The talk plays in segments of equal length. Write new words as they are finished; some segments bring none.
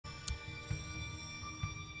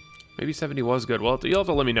Maybe 70 was good. Well, you'll have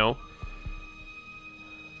to let me know.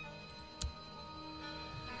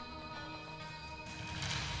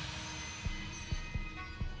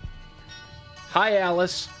 Hi,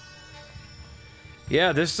 Alice.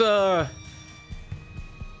 Yeah, this, man,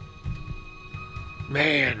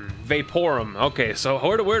 Vaporum. Okay, so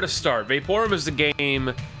where to start? Vaporum is the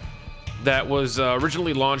game that was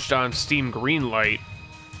originally launched on Steam Greenlight.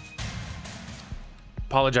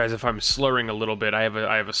 Apologize if I'm slurring a little bit. I have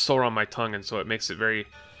a sore on my tongue, and so it makes it very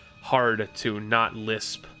hard to not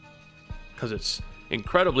lisp, because it's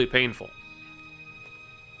incredibly painful.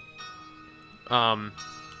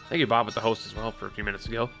 Thank you, Bob, with the host as well for a few minutes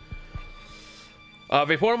ago.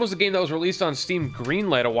 Vaporum was a game that was released on Steam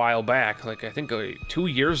Greenlight a while back, like I think 2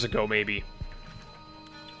 years ago maybe.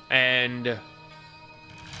 And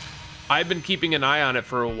I've been keeping an eye on it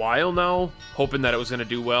for a while now, hoping that it was going to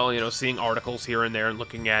do well, you know, seeing articles here and there and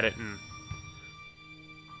looking at it, and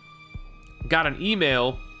got an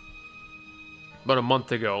email about a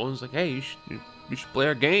month ago and was like, hey, you should play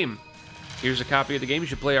our game. Here's a copy of the game, you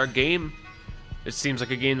should play our game. It seems like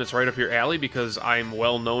a game that's right up your alley because I'm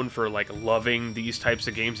well known for like loving these types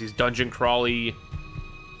of games, these dungeon crawly,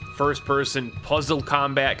 first-person puzzle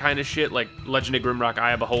combat kind of shit, like Legend of Grimrock,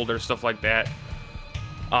 Eye of Beholder, stuff like that.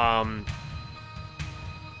 And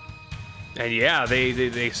yeah,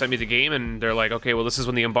 they sent me the game and they're like, okay, well, this is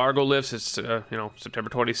when the embargo lifts. It's you know, September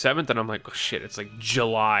 27th, and I'm like, oh shit, it's like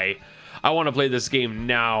July. I want to play this game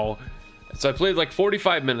now. So I played like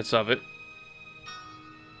 45 minutes of it.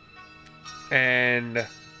 And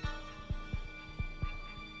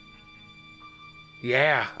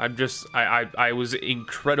yeah, I was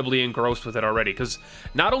incredibly engrossed with it already, because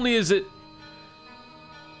not only is it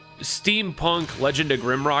steampunk Legend of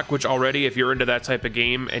Grimrock, which already, if you're into that type of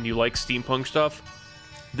game and you like steampunk stuff,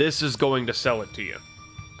 this is going to sell it to you,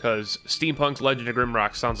 because steampunk Legend of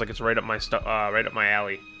Grimrock sounds like it's right up my right up my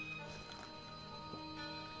alley.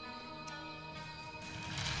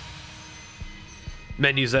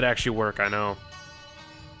 Menus that actually work, I know.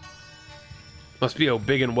 Must be a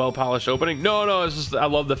big and well-polished opening. No, it's just, I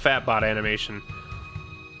love the Fatbot animation.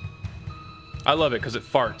 I love it because it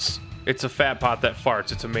farts. It's a Fatbot that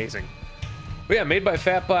farts. It's amazing. But yeah, made by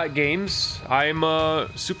Fatbot Games. I'm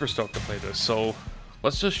super stoked to play this. So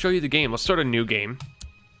let's just show you the game. Let's start a new game.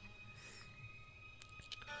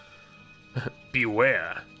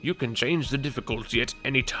 Beware, you can change the difficulty at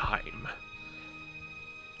any time.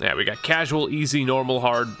 Yeah, we got casual, easy, normal,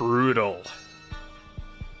 hard, brutal.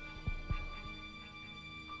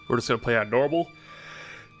 We're just gonna play on normal.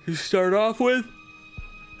 You start off with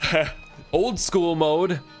old school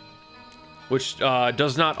mode, which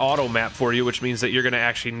does not auto map for you, which means that you're gonna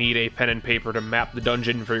actually need a pen and paper to map the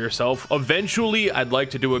dungeon for yourself. Eventually, I'd like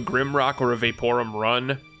to do a Grimrock or a Vaporum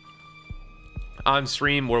run on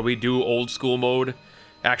stream where we do old school mode,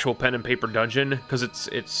 actual pen and paper dungeon, because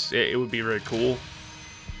it would be really cool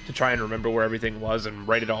to try and remember where everything was and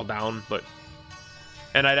write it all down. But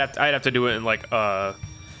and I'd have to do it in like a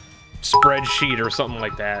spreadsheet or something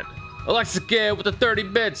like that. Alexa Gale with the 30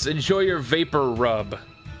 bits. Enjoy your vapor rub.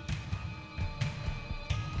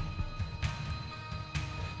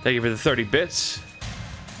 Thank you for the 30 bits.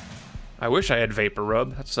 I wish I had vapor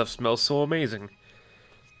rub. That stuff smells so amazing.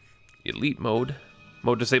 Elite mode.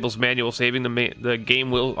 Mode disables manual saving. The game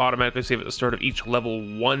will automatically save at the start of each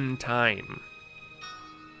level 1 time.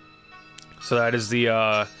 So that is the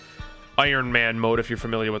Iron Man mode, if you're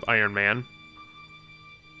familiar with Iron Man.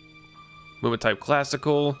 Movement type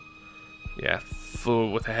classical. Yeah,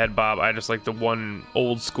 full with a head bob. I just like the one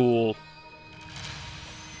old school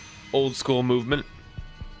movement.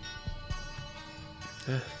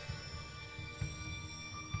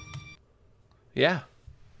 Yeah.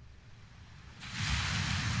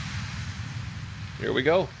 Here we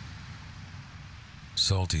go.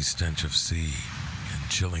 Salty stench of sea and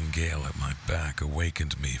chilling gale at my back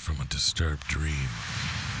awakened me from a disturbed dream.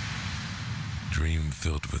 Dream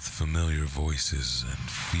filled with familiar voices and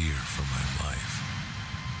fear for my life.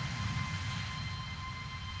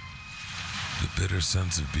 The bitter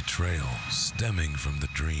sense of betrayal stemming from the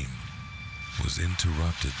dream was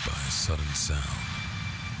interrupted by a sudden sound.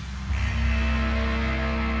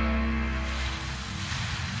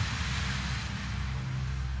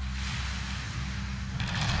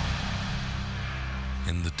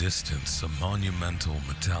 In the distance, a monumental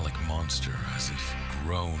metallic monster, as if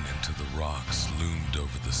grown into the rocks, loomed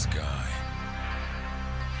over the sky.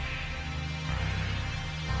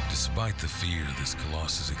 Despite the fear this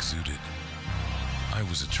colossus exuded, I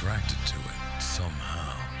was attracted to it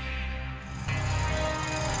somehow.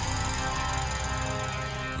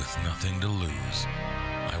 With nothing to lose,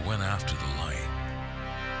 I went after the light.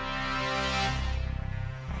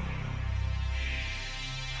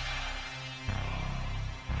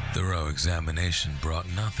 thorough examination brought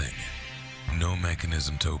nothing. No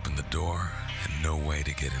mechanism to open the door, and no way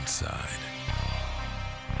to get inside.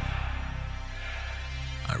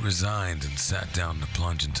 I resigned and sat down to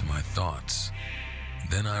plunge into my thoughts.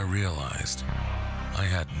 Then I realized I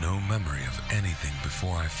had no memory of anything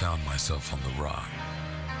before I found myself on the rock.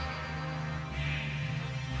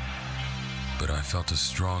 But I felt a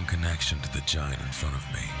strong connection to the giant in front of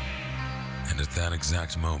me. And at that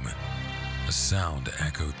exact moment, a sound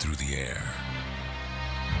echoed through the air.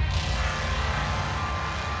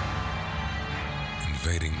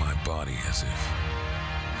 Invading my body as if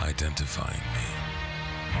identifying me.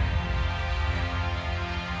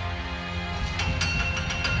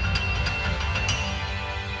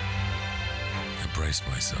 I braced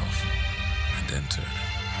myself and entered.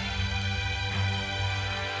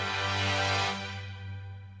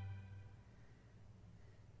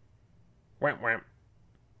 Wham wham.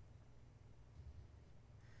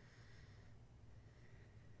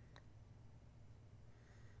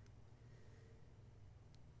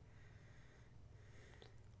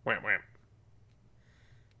 Wham wham.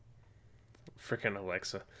 Frickin'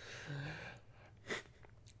 Alexa.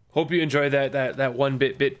 Hope you enjoy that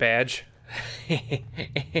 1-bit badge.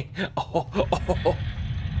 Oh.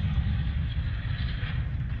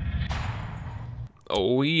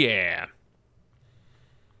 Oh yeah.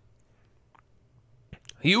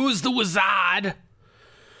 Use the wizard to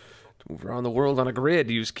move around the world on a grid.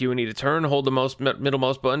 Use Q and E to turn. Hold the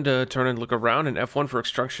middlemost button to turn and look around, and F1 for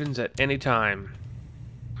instructions at any time.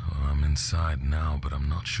 Well, I'm inside now, but I'm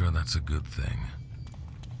not sure that's a good thing.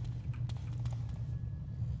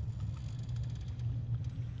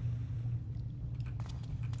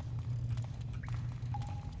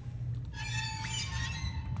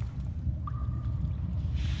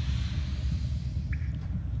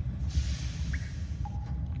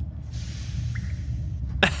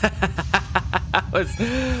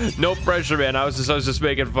 No pressure, man. I was just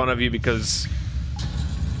making fun of you because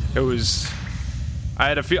it was. I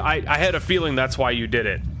had a feeling that's why you did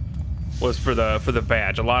it. Was for the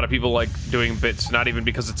badge. A lot of people like doing bits not even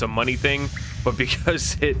because it's a money thing, but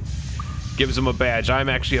because it gives them a badge. I'm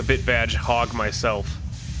actually a bit badge hog myself.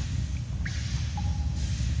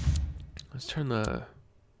 Let's turn the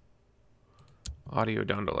audio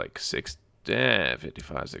down to like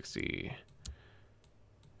 55, 60.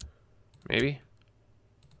 Maybe.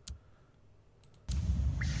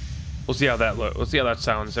 We'll see how that looks. We'll see how that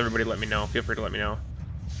sounds. Everybody let me know. Feel free to let me know.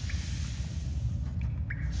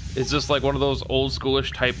 Is this like one of those old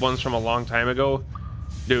schoolish type ones from a long time ago?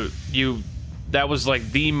 Dude, that was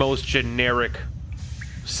like the most generic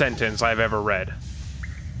sentence I've ever read.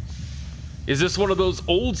 Is this one of those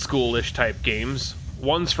old schoolish type games?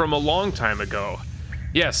 Ones from a long time ago.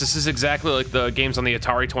 Yes, this is exactly like the games on the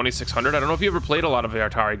Atari 2600. I don't know if you ever played a lot of the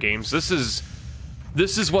Atari games. This is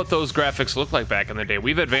what those graphics looked like back in the day.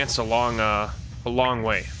 We've advanced a long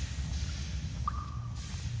way.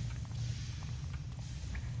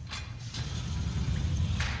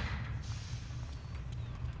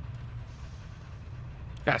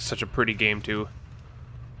 That's such a pretty game too.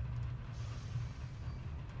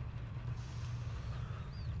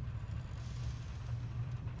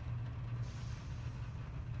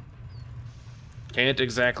 Can't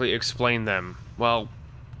exactly explain them. Well,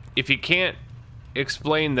 if you can't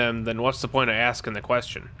explain them, then what's the point of asking the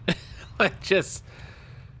question? Just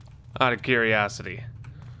out of curiosity.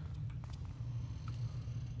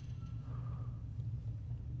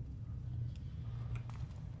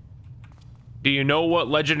 Do you know what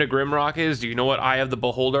Legend of Grimrock is? Do you know what Eye of the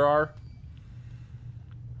Beholder are?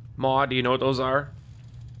 Maw, do you know what those are?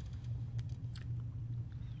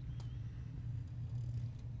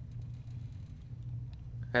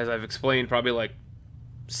 As I've explained probably like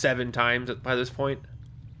 7 times by this point.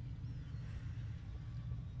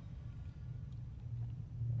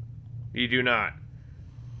 You do not.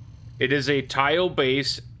 It is a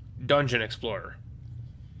tile-based dungeon explorer.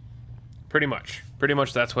 Pretty much. Pretty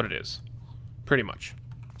much that's what it is. Pretty much.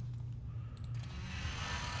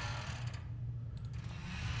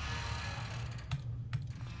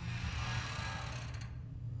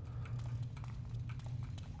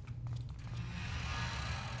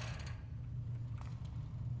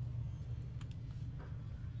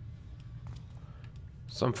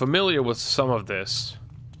 So I'm familiar with some of this.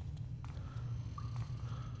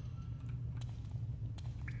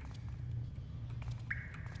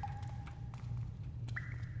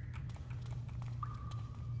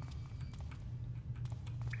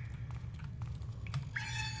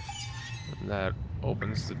 That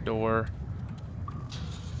opens the door.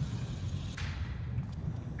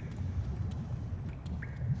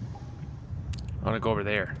 I want to go over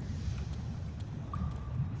there.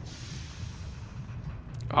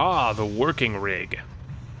 Ah, the working rig.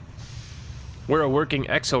 We're a working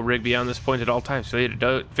exo rig beyond this point at all times. Failure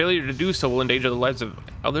to do so will endanger the lives of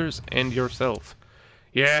others and yourself.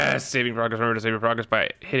 Yes, saving progress. Remember to save your progress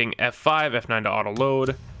by hitting F5, F9 to auto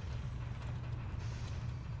load.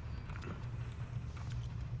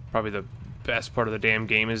 Probably the best part of the damn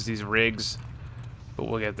game is these rigs, but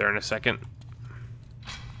we'll get there in a second.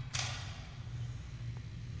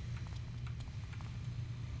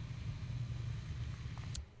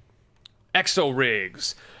 Exo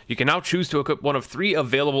rigs. You can now choose to equip one of 3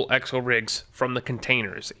 available exo rigs from the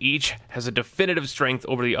containers. Each has a definitive strength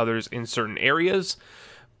over the others in certain areas.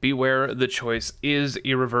 Beware, the choice is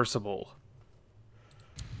irreversible.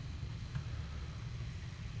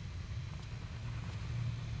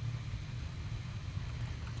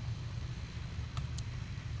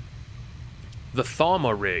 The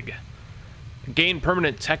Thama rig. Gain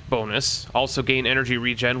permanent tech bonus, also gain energy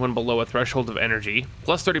regen when below a threshold of energy,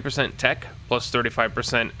 plus 30% tech, plus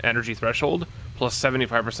 35% energy threshold, plus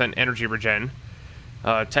 75% energy regen.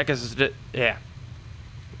 Tech is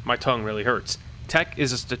my tongue really hurts. Tech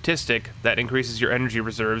is a statistic that increases your energy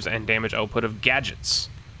reserves and damage output of gadgets.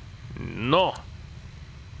 No.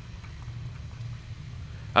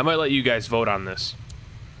 I might let you guys vote on this.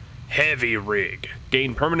 Heavy rig.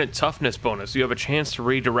 Gain permanent toughness bonus. You have a chance to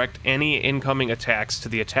redirect any incoming attacks to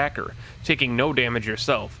the attacker, taking no damage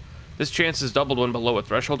yourself. This chance is doubled when below a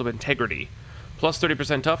threshold of integrity. Plus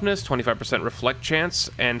 30% toughness, 25% reflect chance,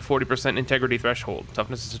 and 40% integrity threshold.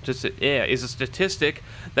 Toughness is a statistic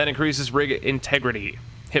that increases rig integrity,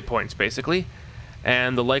 hit points basically,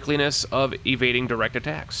 and the likeliness of evading direct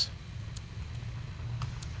attacks.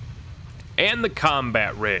 And the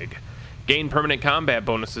combat rig. Gain permanent combat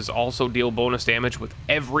bonuses, also deal bonus damage with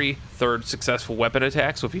every 3rd successful weapon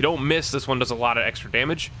attack. So if you don't miss, this one does a lot of extra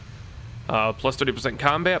damage. Plus 30%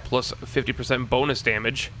 combat, plus 50% bonus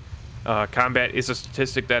damage. Combat is a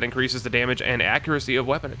statistic that increases the damage and accuracy of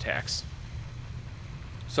weapon attacks.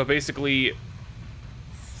 So basically,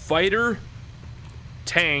 fighter,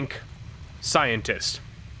 tank, scientist,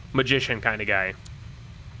 magician kind of guy.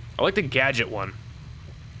 I like the gadget one.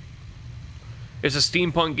 It's a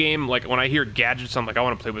steampunk game. Like, when I hear gadgets, I'm like, I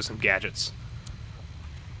want to play with some gadgets.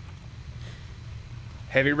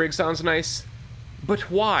 Heavy rig sounds nice. But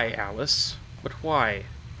why, Alice? But why?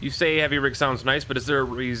 You say heavy rig sounds nice, but is there a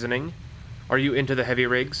reasoning? Are you into the heavy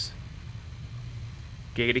rigs?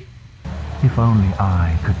 Giggity. If only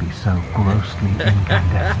I could be so grossly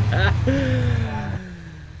incandescent.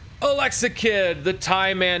 Alexa Kid, the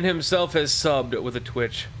Thai man himself, has subbed with a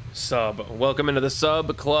Twitch sub. Welcome into the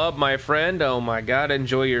sub club, my friend. Oh my god,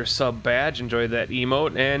 enjoy your sub badge, enjoy that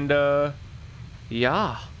emote, and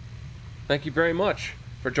yeah, thank you very much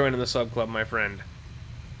for joining the sub club, my friend.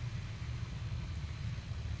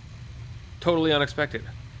 Totally unexpected.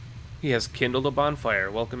 He has kindled a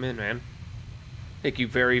bonfire. Welcome in, man. Thank you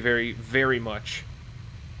very, very, very much.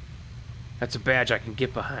 That's a badge I can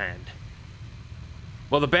get behind.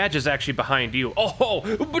 Well, the badge is actually behind you. Oh,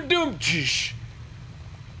 ba-doom-chish.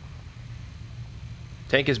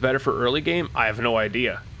 Tank is better for early game? I have no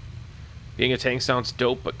idea. Being a tank sounds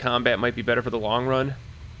dope, but combat might be better for the long run.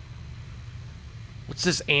 What's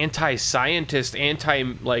this anti-scientist,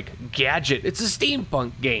 like, gadget? It's a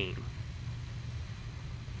steampunk game.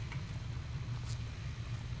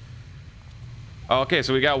 Okay,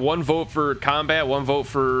 so we got 1 vote for combat, 1 vote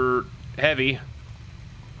for heavy.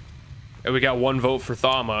 And we got 1 vote for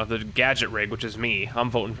Thama, the gadget rig, which is me. I'm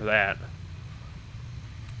voting for that.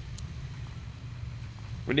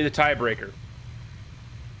 We need a tiebreaker.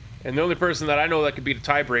 And the only person that I know that could beat a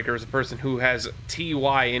tiebreaker is a person who has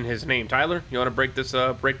TY in his name. Tyler, you want to break this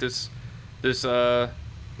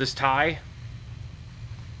tie?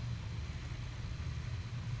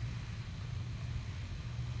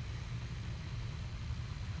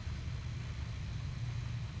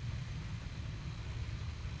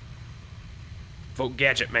 Vote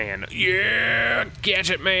Gadget Man. Yeah,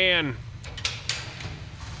 Gadget Man.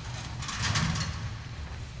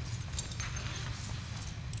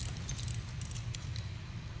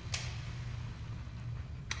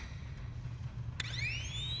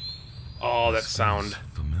 Oh, that sound.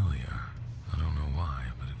 Familiar. I don't know why,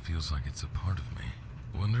 but it feels like it's a part of me.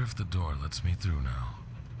 Wonder if the door lets me through now.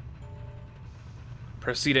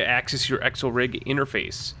 Press C to access your Exo Rig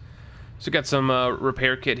interface. So we got some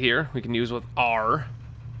repair kit here we can use with R.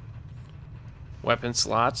 Weapon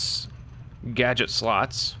slots. Gadget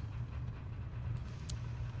slots.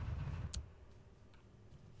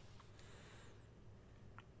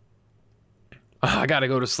 I gotta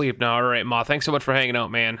go to sleep now. Alright, Ma, thanks so much for hanging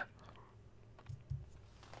out, man.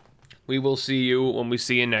 We will see you when we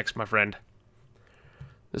see you next, my friend.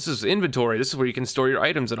 This is inventory. This is where you can store your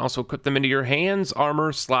items and also equip them into your hands,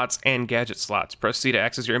 armor slots, and gadget slots. Press C to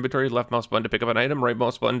access your inventory, left mouse button to pick up an item, right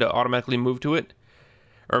mouse button to automatically move to it,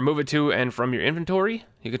 or move it to and from your inventory.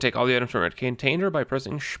 You can take all the items from a container by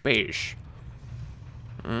pressing space.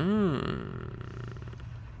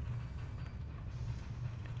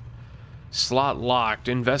 Slot locked.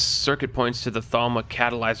 Invest circuit points to the Thalma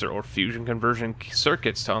catalyzer or fusion conversion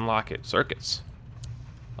circuits to unlock it. Circuits.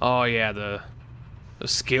 Oh yeah, the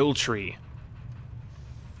skill tree.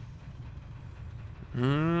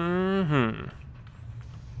 Dual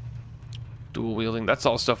wielding. That's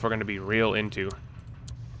all stuff we're going to be real into.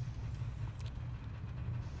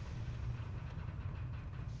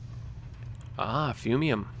 Ah,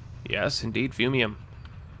 fumium. Yes, indeed, fumium.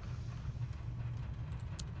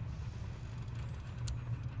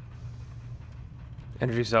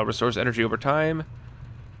 Energy cell restores energy over time.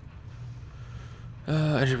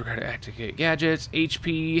 Energy required to activate gadgets.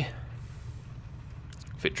 HP.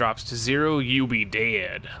 If it drops to 0, you be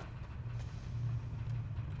dead.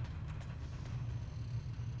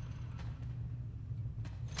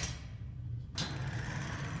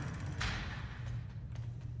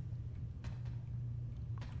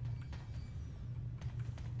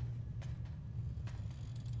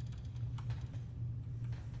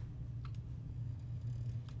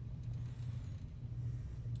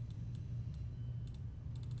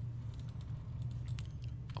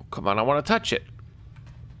 Come on, I want to touch it.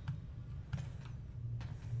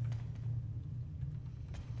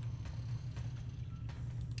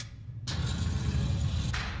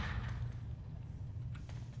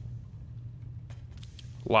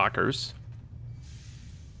 Lockers.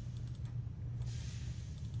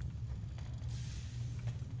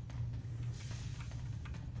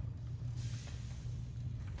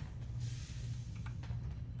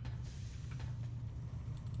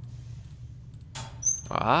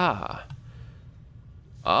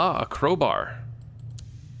 A crowbar.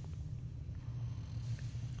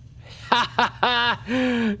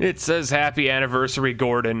 It says happy anniversary,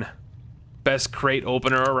 Gordon. Best crate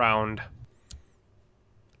opener around.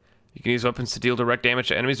 You can use weapons to deal direct damage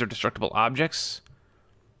to enemies or destructible objects.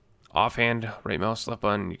 Offhand, right mouse, left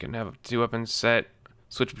button. You can have 2 weapons set.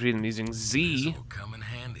 Switch between them using Z. This will come in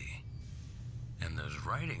handy. And there's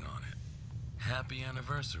writing on it. Happy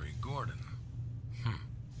anniversary, Gordon.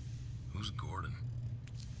 Who's Gordon?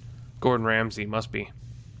 Gordon Ramsay, must be.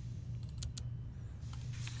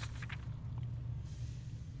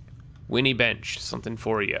 Winnie Bench, something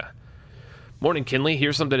for you. Morning, Kinley.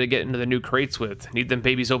 Here's something to get into the new crates with. Need them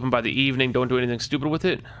babies open by the evening. Don't do anything stupid with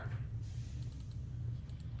it.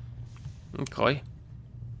 Okay.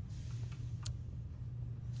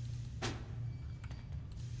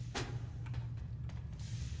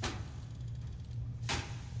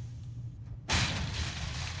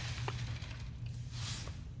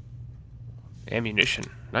 Ammunition.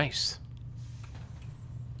 Nice.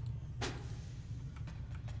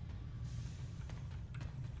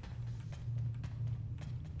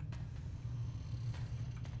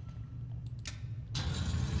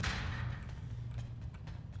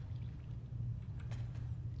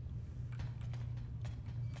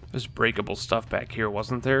 There's breakable stuff back here,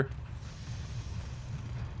 wasn't there?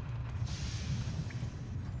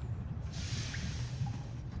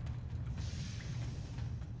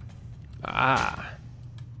 Ah.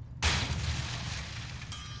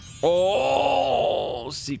 Oh,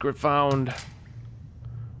 secret found.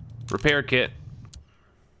 Repair kit.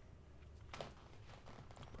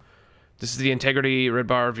 This is the integrity red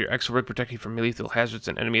bar of your extra rig, protecting you from lethal hazards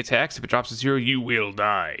and enemy attacks. If it drops to 0, you will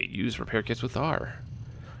die. Use repair kits with R.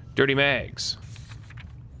 Dirty mags.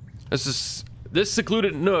 This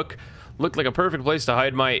secluded nook looked like a perfect place to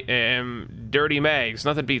hide my dirty mags.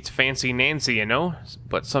 Nothing beats Fancy Nancy, you know.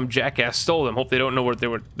 But some jackass stole them. Hope they don't know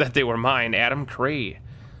that they were mine. Adam Cray.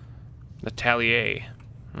 Natalier.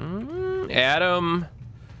 Adam.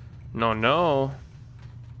 No.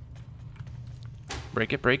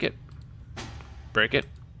 Break it, break it. Break it.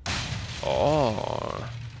 Oh.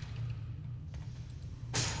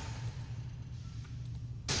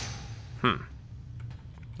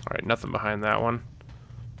 Alright, nothing behind that one.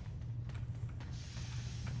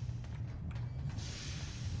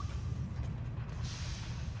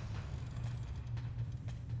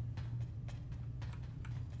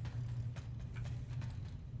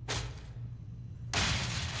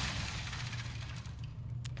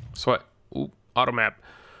 So what? Ooh, auto map.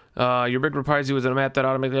 Your rig provides you with a map that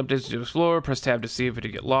automatically updates to explore. Press tab to see if it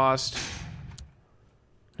get lost.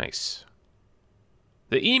 Nice.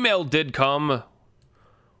 The email did come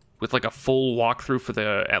with like a full walkthrough for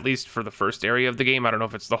at least for the first area of the game. I don't know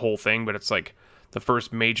if it's the whole thing, but it's like the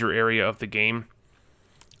first major area of the game.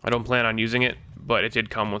 I don't plan on using it, but it did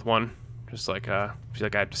come with one. Just like, I feel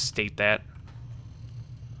like I have to state that.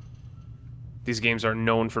 These games are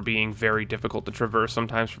known for being very difficult to traverse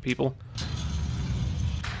sometimes for people.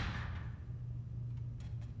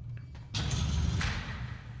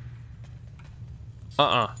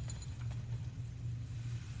 Oh!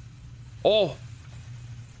 Oh!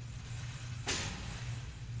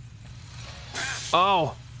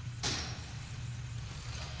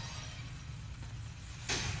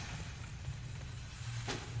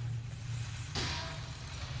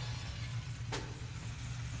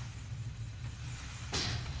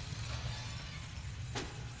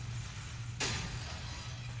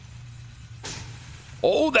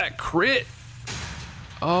 Oh, that crit!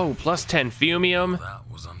 Oh, plus 10 Fumium. That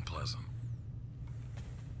was unpleasant.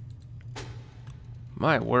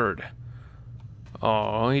 My word.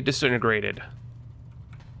 Oh, he disintegrated.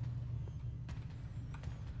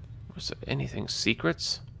 Was there anything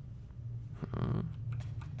secrets?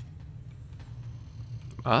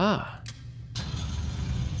 Ah.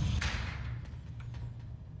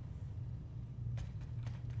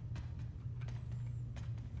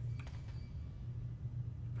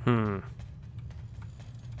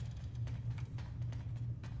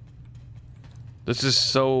 This is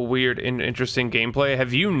so weird and interesting gameplay.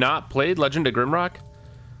 Have you not played Legend of Grimrock?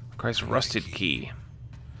 Christ, Rusted Key.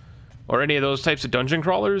 Or any of those types of dungeon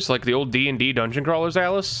crawlers? Like the old D&D dungeon crawlers,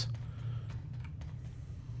 Alice?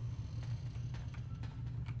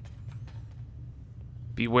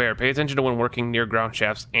 Beware. Pay attention to when working near ground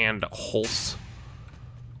shafts and holes.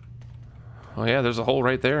 Oh yeah, there's a hole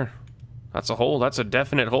right there. That's a hole. That's a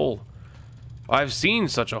definite hole. I've seen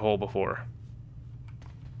such a hole before.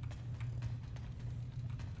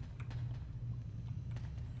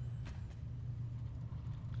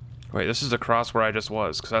 Wait, this is across where I just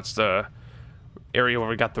was, because that's the area where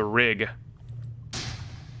we got the rig.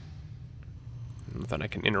 Nothing I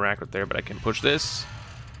can interact with there, but I can push this.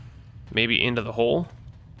 Maybe into the hole.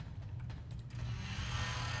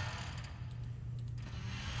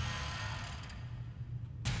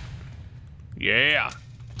 Yeah!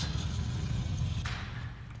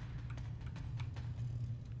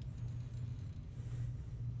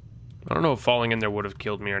 I don't know if falling in there would have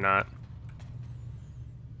killed me or not.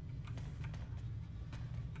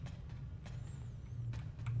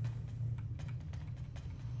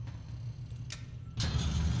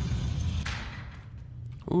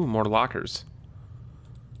 Ooh, more lockers.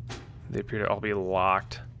 They appear to all be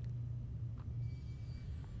locked.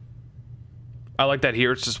 I like that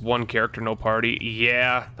here, it's just one character, no party.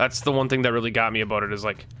 Yeah, that's the one thing that really got me about it, is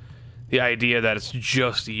like the idea that it's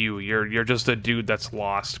just you. You're just a dude that's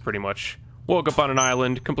lost, pretty much. Woke up on an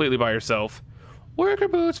island, completely by yourself. Worker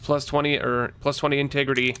boots, plus 20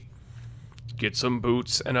 integrity. Get some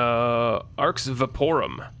boots and Arc's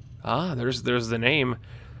Vaporum. Ah, there's the name.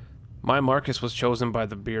 My Marcus was chosen by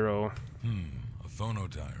the Bureau. A phono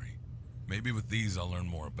diary. Maybe with these I'll learn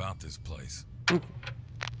more about this place.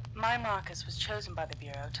 My Marcus was chosen by the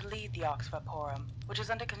Bureau to lead the Arc's Vaporum, which is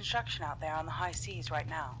under construction out there on the high seas right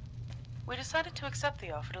now. We decided to accept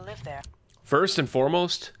the offer to live there. First and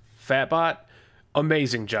foremost, Fatbot,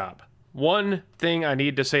 amazing job. One thing I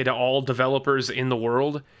need to say to all developers in the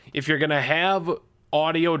world, if you're gonna have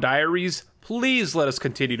audio diaries, please let us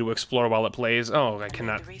continue to explore while it plays. Oh, I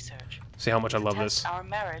cannot say how much I love this. Our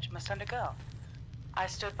marriage must undergo. I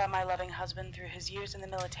stood by my loving husband through his years in the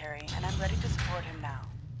military, and I'm ready to support him now.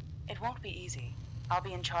 It won't be easy. I'll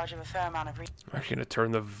be in charge of a fair amount of I'm actually gonna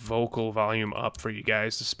turn the vocal volume up for you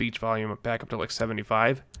guys, the speech volume back up to like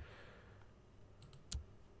 75.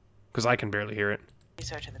 Because I can barely hear it.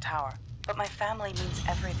 Research of the tower, but my family means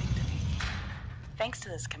everything to me. Thanks to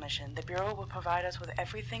this commission, the Bureau will provide us with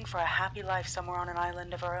everything for a happy life somewhere on an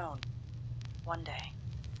island of our own. One day.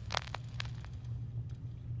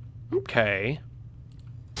 Okay.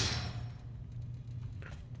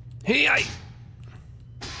 Hey,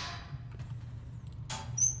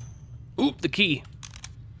 Oop, the key.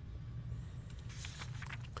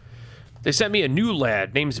 They sent me a new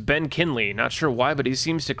lad, name's Ben Kinley. Not sure why, but he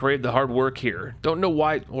seems to crave the hard work here. Don't know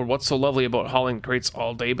why or what's so lovely about hauling crates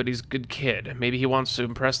all day, but he's a good kid. Maybe he wants to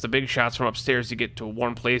impress the big shots from upstairs to get to a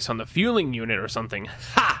warm place on the fueling unit or something.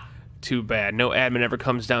 Ha! Too bad. No admin ever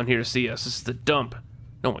comes down here to see us. This is the dump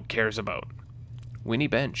no one cares about. Winnie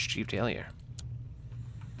Bench, Chief Talier.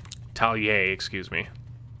 Talier, excuse me.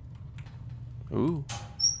 Ooh.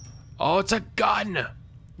 Oh, it's a gun!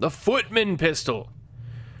 The Footman pistol!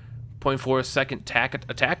 0.4 second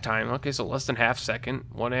attack time. Okay, so less than half second.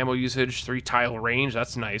 1 ammo usage, 3 tile range.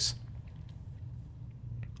 That's nice.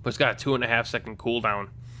 But it's got a 2.5 second cooldown.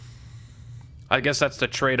 I guess that's the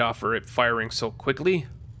trade-off for it firing so quickly.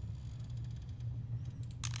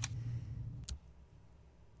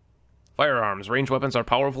 Firearms. Ranged weapons are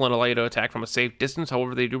powerful and allow you to attack from a safe distance.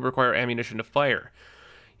 However, they do require ammunition to fire.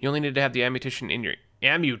 You only need to have the ammunition in your...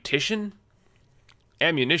 Ammunition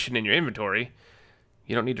in your inventory.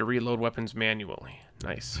 You don't need to reload weapons manually.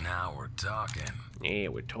 Nice. Now we're talking. Yeah,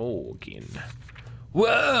 we're talking.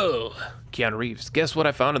 Whoa! Keanu Reeves, guess what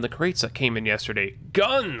I found in the crates that came in yesterday?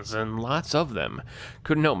 Guns! And lots of them.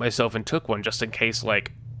 Couldn't help myself and took one just in case,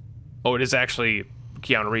 like... Oh, it is actually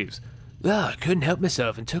Keanu Reeves. Ugh, couldn't help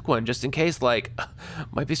myself and took one just in case, like...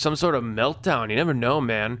 Might be some sort of meltdown. You never know,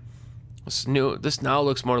 man. This now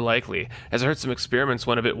looks more likely, as I heard some experiments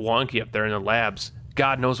went a bit wonky up there in the labs.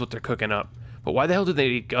 God knows what they're cooking up. But why the hell do they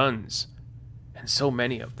need guns? And so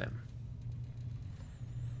many of them.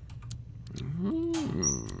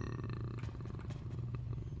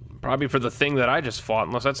 Probably for the thing that I just fought,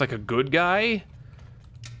 unless that's like a good guy.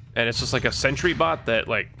 And it's just like a sentry bot that,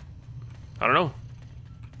 like, I don't know.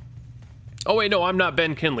 Oh wait, no, I'm not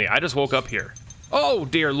Ben Kinley. I just woke up here. Oh,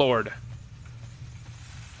 dear Lord.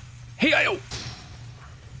 Hey,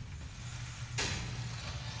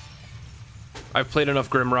 I've played enough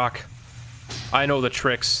Grimrock. I know the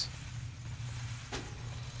tricks.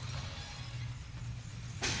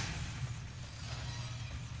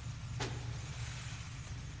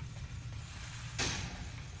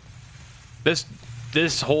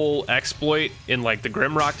 This whole exploit in like the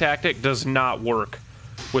Grimrock tactic does not work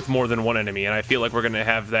with more than one enemy, and I feel like we're gonna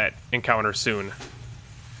have that encounter soon.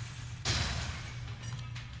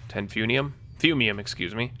 10 Fumium? Fumium,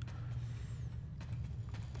 excuse me.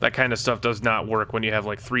 That kind of stuff does not work when you have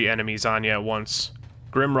like 3 enemies on you at once.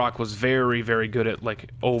 Grimrock was very, very good at like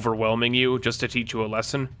overwhelming you just to teach you a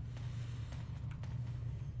lesson.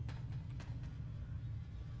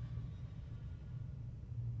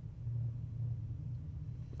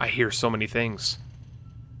 I hear so many things.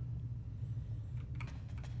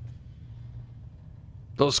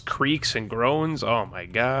 Those creaks and groans, oh my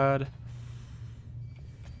god.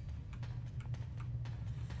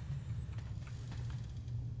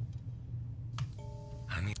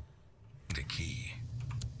 I need a key.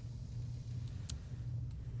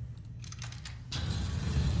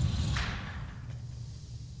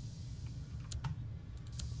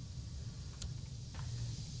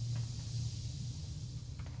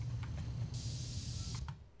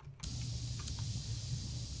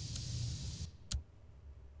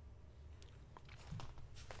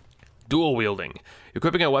 Dual wielding.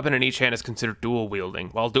 Equipping a weapon in each hand is considered dual wielding.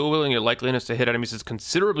 While dual wielding, your likeliness to hit enemies is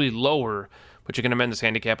considerably lower, but you can amend this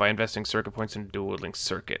handicap by investing circuit points in a dual wielding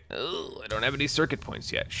circuit. Ugh, I don't have any circuit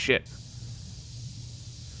points yet. Shit.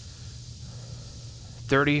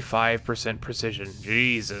 35% precision.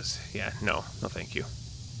 Jesus. Yeah, no thank you.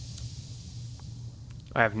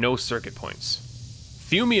 I have no circuit points.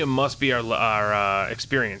 Fumium must be our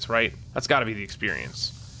experience, right? That's got to be the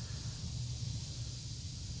experience.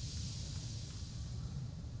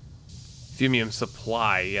 Fumium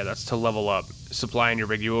supply, yeah, that's to level up. Supply in your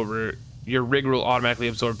rig, your rig will automatically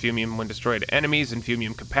absorb fumium when destroyed. Enemies and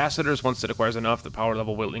fumium capacitors, once it acquires enough, the power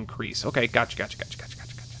level will increase. Okay, gotcha.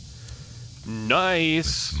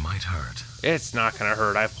 Nice. This might hurt. It's not gonna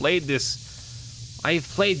hurt. I've played this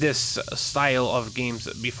style of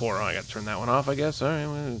games before. Oh, I gotta turn that one off, I guess. All right,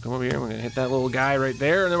 we're gonna come over here. We're gonna hit that little guy right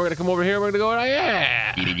there, and then we're gonna come over here. We're gonna go,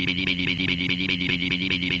 yeah.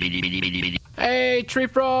 Hey, tree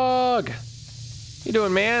frog. You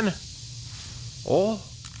doing, man? Oh,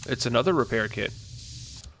 it's another repair kit.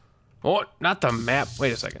 Oh, not the map.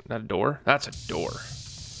 Wait a second. Not a door? That's a door.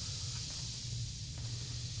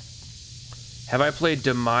 Have I played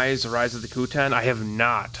Demise, Rise of the Kutan? I have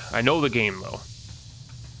not. I know the game, though.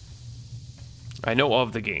 I know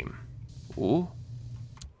of the game. Ooh.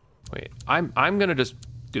 Wait, I'm gonna just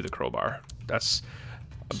do the crowbar. That's...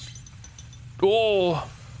 Oh!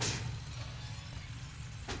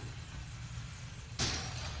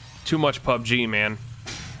 Too much PUBG, man.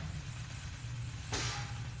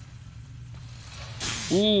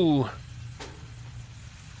 Ooh.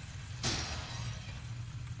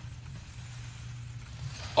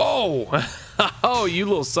 Oh! Oh, you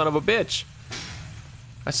little son of a bitch.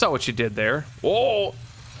 I saw what you did there. Oh!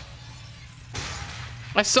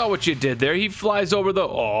 I saw what you did there. He flies over the...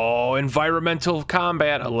 Oh, environmental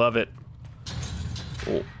combat. I love it.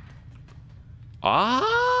 Oh.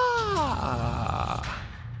 Ah!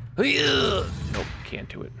 Nope, can't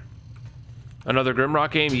do it. Another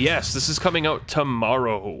Grimrock game? Yes, this is coming out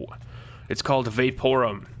tomorrow. It's called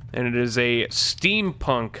Vaporum, and it is a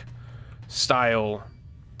steampunk style...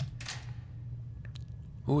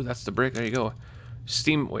 Ooh, that's the brick. There you go.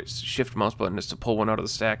 Wait, shift mouse button is to pull one out of the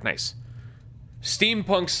stack. Nice.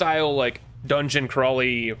 Steampunk style, like, dungeon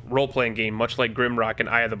crawly role-playing game, much like Grimrock and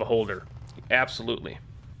Eye of the Beholder. Absolutely.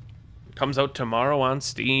 Comes out tomorrow on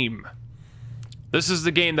Steam. This is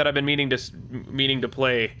the game that I've been meaning to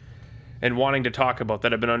play and wanting to talk about,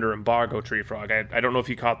 that I've been under embargo, Tree Frog. I don't know if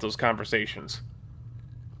you caught those conversations.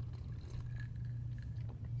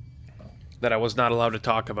 That I was not allowed to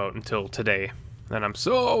talk about until today. And I'm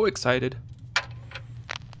so excited.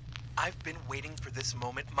 I've been waiting for this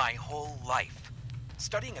moment my whole life.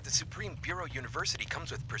 Studying at the Supreme Bureau University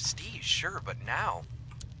comes with prestige, sure, but now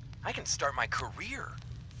I can start my career,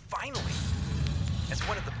 finally. As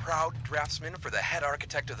one of the proud draftsmen for the head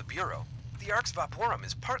architect of the Bureau, the Ark's Vaporum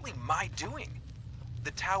is partly my doing.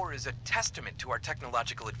 The tower is a testament to our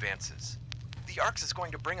technological advances. The Arx is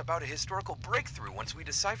going to bring about a historical breakthrough once we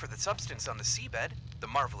decipher the substance on the seabed, the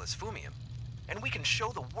marvelous fumium, and we can show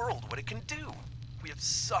the world what it can do. We have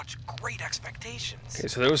such great expectations. Okay,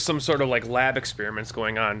 so there was some sort of like lab experiments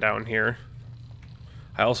going on down here.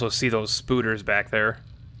 I also see those spooters back there.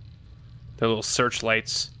 Their little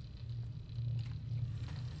searchlights.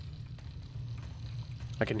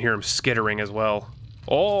 I can hear them skittering as well.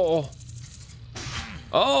 Oh!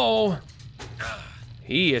 Oh!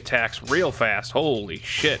 He attacks real fast. Holy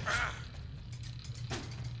shit.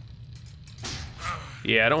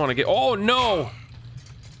 Yeah, I don't want to get... Oh, no!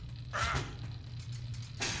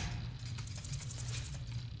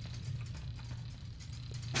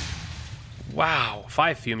 Wow.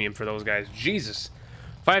 5 fumium for those guys. Jesus.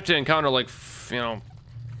 If I have to encounter, like, you know,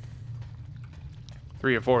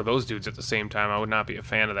 3 or 4 of those dudes at the same time, I would not be a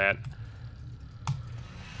fan of that.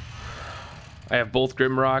 I have both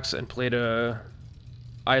Grimrocks and played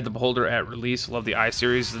Eye of the Beholder at release. Love the Eye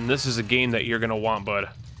series, and this is a game that you're gonna want, bud.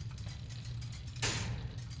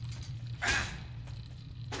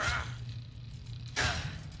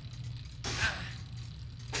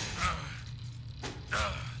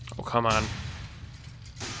 Oh, come on.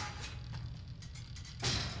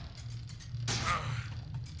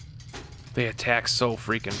 They attack so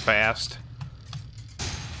freaking fast.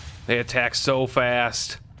 They attack so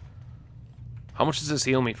fast. How much does this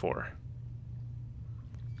heal me for?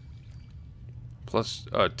 Plus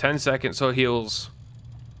 10 seconds, so it heals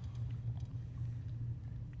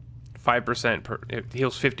 5% per. It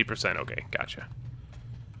heals 50%. Okay, gotcha.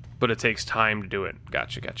 But it takes time to do it.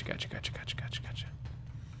 Gotcha.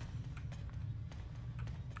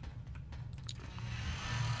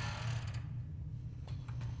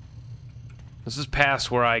 This is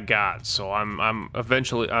past where I got, so I'm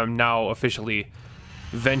now officially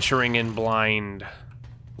venturing in blind.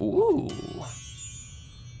 Ooh.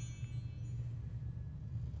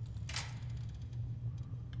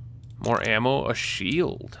 More ammo, a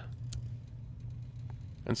shield.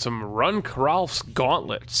 And some Runkralf's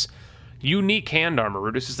gauntlets. Unique hand armor.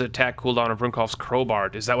 Reduces the attack cooldown of Runkralf's crowbar.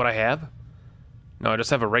 Is that what I have? No, I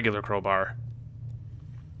just have a regular crowbar.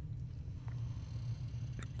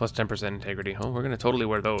 Plus 10% integrity. Oh, we're going to totally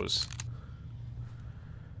wear those.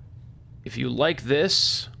 If you like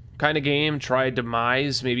this kind of game, try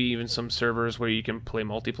Demise. Maybe even some servers where you can play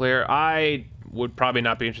multiplayer. I would probably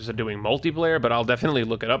not be interested in doing multiplayer, but I'll definitely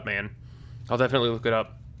look it up, man. I'll definitely look it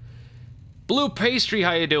up. Blue Pastry,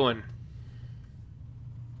 how you doing?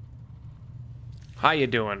 How you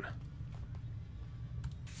doing?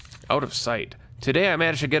 Out of sight. Today I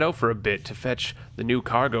managed to get out for a bit to fetch the new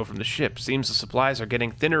cargo from the ship. Seems the supplies are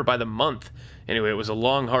getting thinner by the month. Anyway, it was a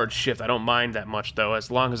long, hard shift. I don't mind that much, though, as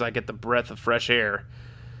long as I get the breath of fresh air.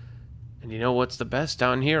 And you know what's the best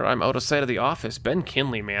down here? I'm out of sight of the office. Ben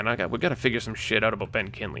Kinley, man. We gotta figure some shit out about Ben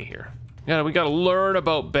Kinley here. Yeah, we gotta learn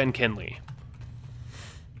about Ben Kinley.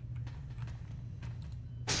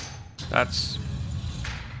 That's...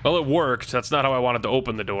 Well, it worked. That's not how I wanted to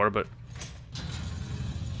open the door, but...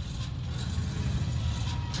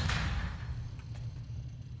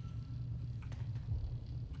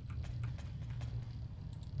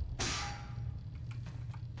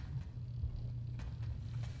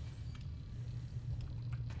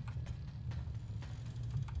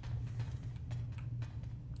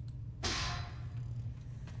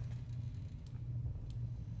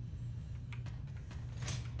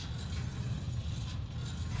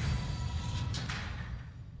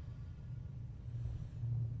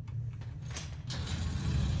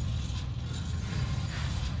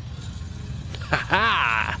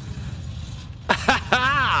 Ha-ha!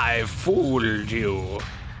 Ha-ha! I fooled you.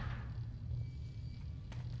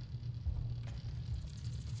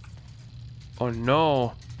 Oh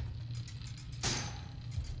no.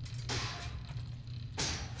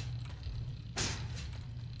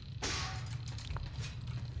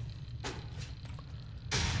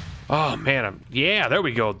 Oh man, yeah, there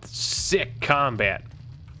we go. Sick combat.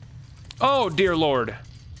 Oh dear Lord.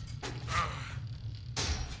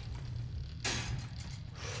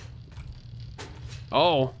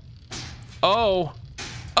 Oh. Oh.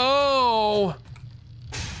 Oh.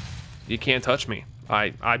 You can't touch me.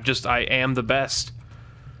 I am the best.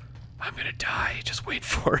 I'm gonna die. Just wait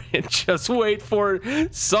for it. Just wait for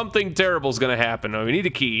it. Something terrible's gonna happen. Oh, we need a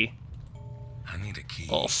key. I need a key.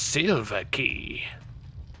 Oh, silver key.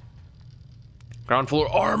 Ground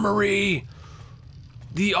floor armory.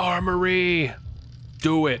 The armory.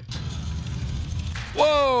 Do it.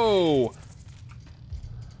 Whoa.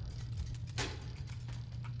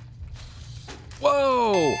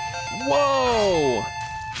 Whoa. Whoa.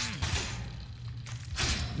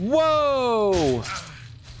 Whoa.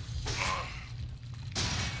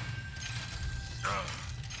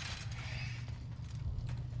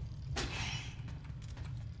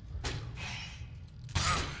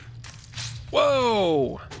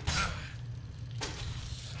 Whoa!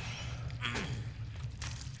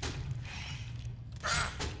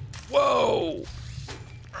 Whoa!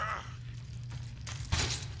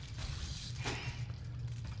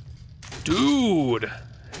 Dude!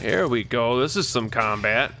 Here we go. This is some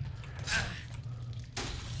combat.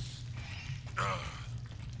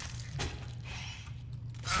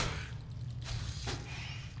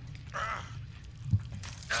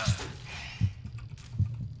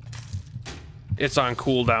 It's on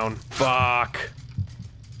cooldown. Fuck.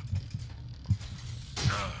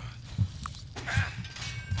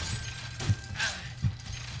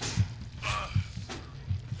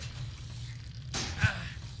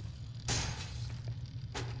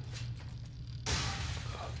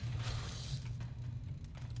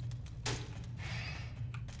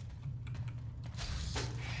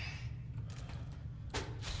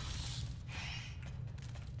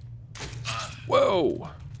 Whoa.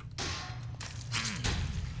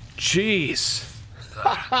 Jeez.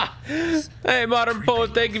 Hey, Modern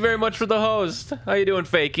Poet, thank you very much for the host. How you doing,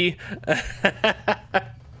 Fakey?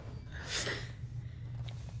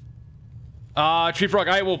 Tree Frog,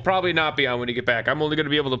 I will probably not be on when you get back. I'm only going to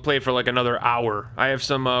be able to play for like another hour. I have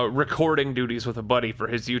some recording duties with a buddy for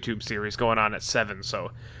his YouTube series going on at 7,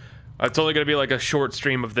 so it's only going to be like a short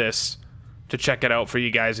stream of this to check it out for you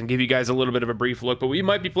guys and give you guys a little bit of a brief look. But we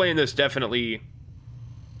might be playing this definitely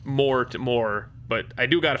more, but I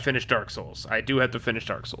do got to finish Dark Souls. I do have to finish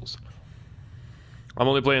Dark Souls. I'm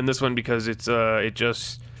only playing this one because it's coming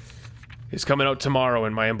out tomorrow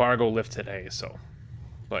and my embargo lift today, so.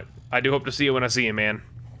 But I do hope to see you when I see you, man.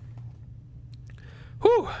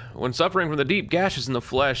 Whew! When suffering from the deep gashes in the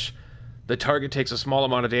flesh, the target takes a small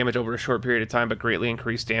amount of damage over a short period of time, but greatly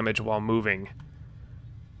increased damage while moving.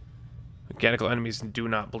 Mechanical enemies do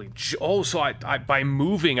not bleed. Oh, so I by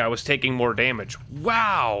moving, I was taking more damage.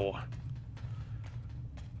 Wow!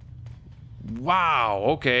 Wow,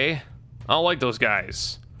 okay. I don't like those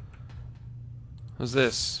guys. What's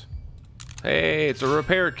this? Hey, it's a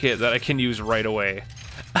repair kit that I can use right away.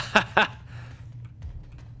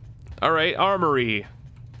 Alright, armory.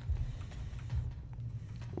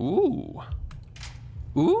 Ooh.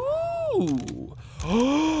 Ooh.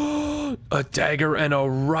 A dagger and a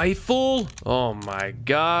rifle? Oh my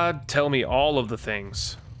god. Tell me all of the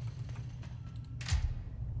things.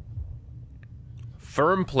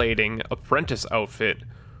 Firm plating, apprentice outfit,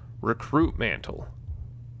 recruit mantle.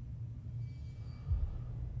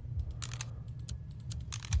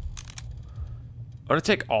 I'm gonna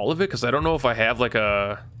take all of it because I don't know if I have like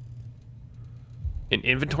an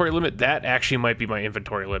inventory limit. That actually might be my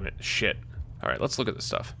inventory limit. Shit. All right, let's look at this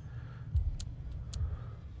stuff.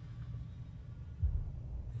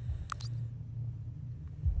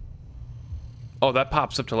 Oh, that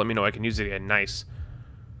pops up to let me know I can use it again. Nice.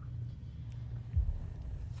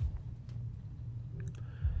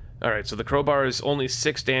 Alright, so the crowbar is only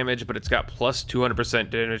 6 damage, but it's got plus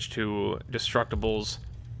 200% damage to destructibles,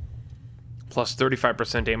 plus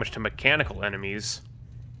 35% damage to mechanical enemies.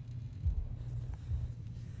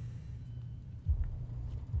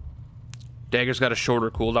 Dagger's got a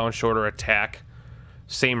shorter cooldown, shorter attack,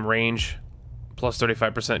 same range, plus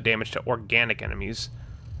 35% damage to organic enemies.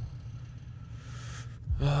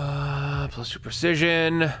 Plus 2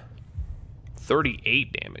 precision,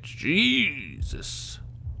 38 damage. Jesus.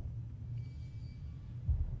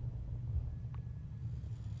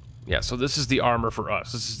 Yeah, so this is the armor for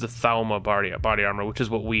us. This is the Thalma body armor, which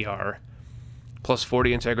is what we are. Plus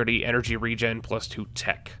 40 integrity, energy regen, plus 2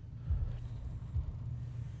 tech.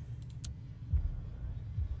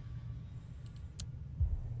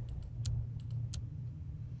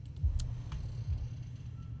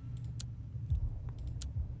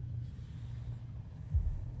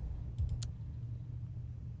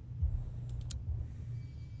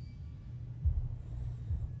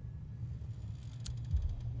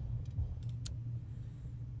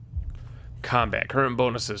 combat. Current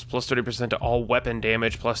bonuses, plus 30% to all weapon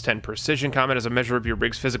damage, plus 10 precision combat as a measure of your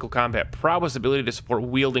rig's physical combat prowess, ability to support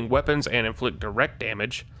wielding weapons and inflict direct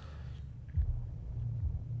damage.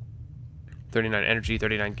 39 energy,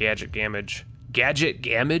 39 gadget damage. Gadget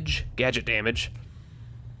damage? Gadget damage.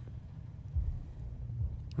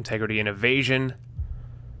 Integrity and evasion.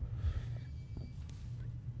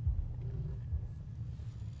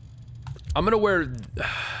 I'm gonna wear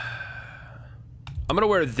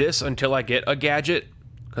this until I get a gadget,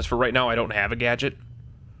 because for right now I don't have a gadget.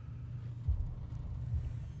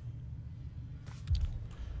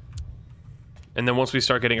 And then once we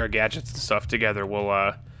start getting our gadgets and stuff together,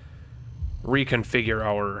 we'll reconfigure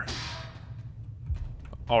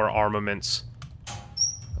our armaments.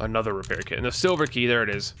 Another repair kit. And the silver key, there it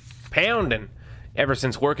is. Pounding. Ever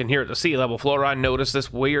since working here at the sea level floor, I noticed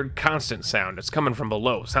this weird constant sound. It's coming from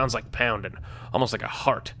below. Sounds like pounding. Almost like a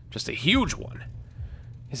heart. Just a huge one.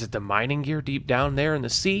 Is it the mining gear deep down there in the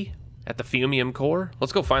sea? At the Fumium core?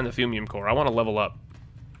 Let's go find the Fumium core. I want to level up.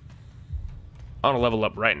 I want to level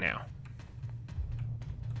up right now.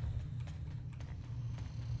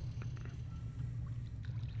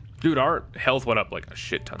 Dude, our health went up like a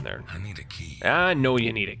shit ton there. I need a key. I know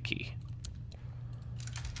you need a key.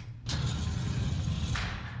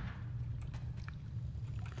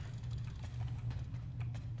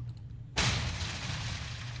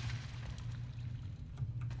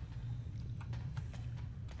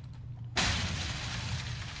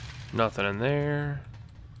 Nothing in there.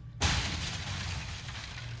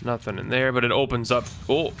 Nothing in there, but it opens up.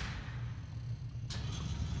 Oh.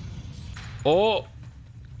 Oh.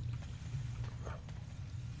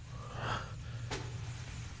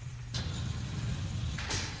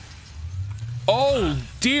 Oh,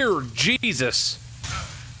 dear Jesus.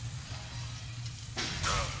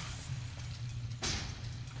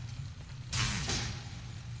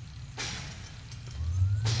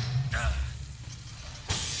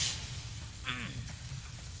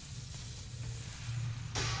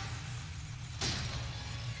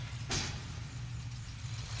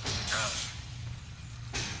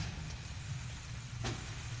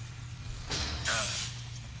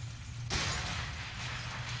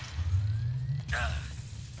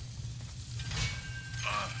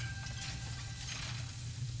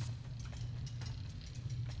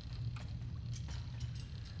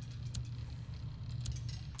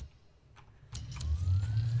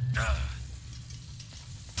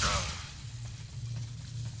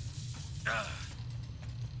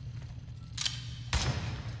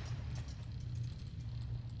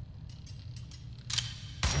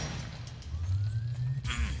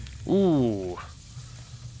 Ooh.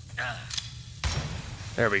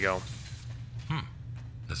 There we go.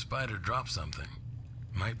 The spider dropped something.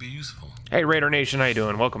 Might be useful. Hey, Raider Nation, how you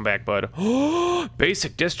doing? Welcome back, bud.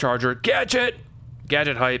 Basic discharger. Gadget!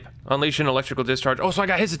 Gadget hype. Unleash an electrical discharge. Oh, so I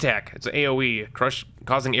got his attack. It's AoE. Crush,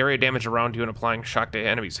 causing area damage around you and applying shock to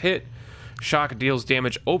enemies hit. Shock deals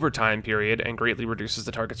damage over time period and greatly reduces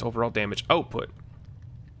the target's overall damage output.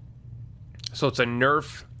 So it's a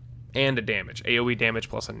nerf and a damage. AoE damage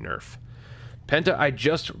plus a nerf. Penta, I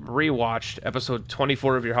just rewatched episode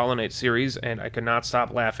 24 of your Hollow Knight series, and I could not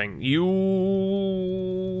stop laughing.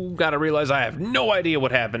 You gotta realize I have no idea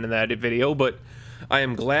what happened in that video, but I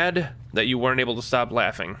am glad that you weren't able to stop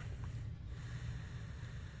laughing.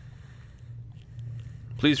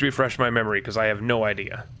 Please refresh my memory, because I have no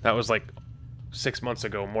idea. That was like 6 months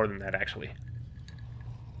ago, more than that, actually.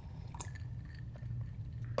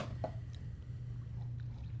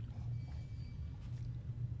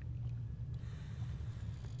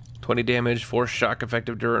 $20 damage, force shock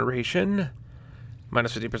effective duration,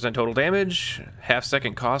 minus 50% total damage,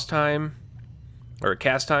 half-second cost time, or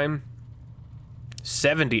cast time,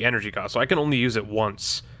 70 energy cost. So I can only use it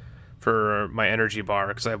once for my energy bar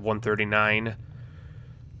because I have 139.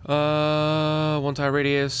 One time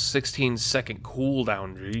radius, 16-second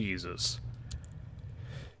cooldown. Jesus.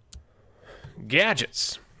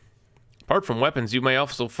 Gadgets. Apart from weapons, you may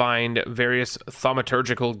also find various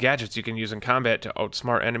thaumaturgical gadgets you can use in combat to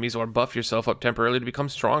outsmart enemies or buff yourself up temporarily to become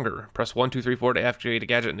stronger. Press 1, 2, 3, 4 to activate a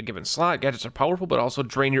gadget in a given slot. Gadgets are powerful, but also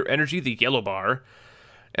drain your energy, the yellow bar.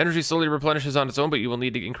 Energy slowly replenishes on its own, but you will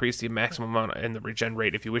need to increase the maximum amount in the regen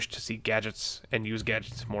rate if you wish to see gadgets and use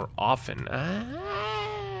gadgets more often.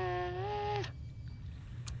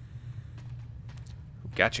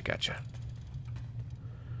 Gotcha.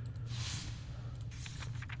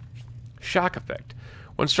 Shock effect.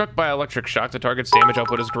 When struck by electric shock, the target's damage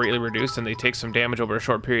output is greatly reduced and they take some damage over a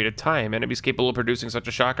short period of time. Enemies capable of producing such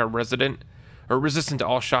a shock are resistant to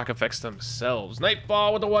all shock effects themselves.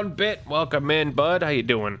 Nightfall with the 1 bit. Welcome in, bud. How you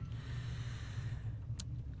doing?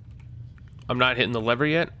 I'm not hitting the lever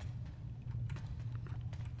yet.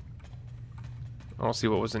 I'll see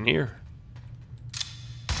what was in here.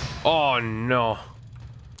 Oh no.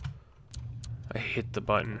 I hit the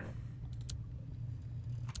button.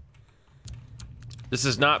 This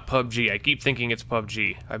is not PUBG. I keep thinking it's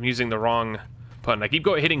PUBG. I'm using the wrong button. I keep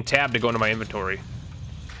hitting tab to go into my inventory.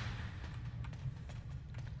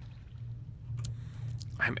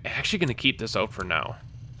 I'm actually gonna keep this out for now.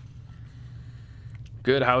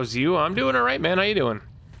 Good, how's you? I'm doing alright, man. How you doing?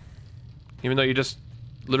 Even though you just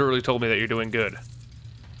literally told me that you're doing good.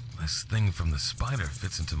 This thing from the spider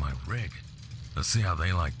fits into my rig. Let's see how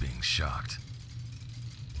they like being shocked.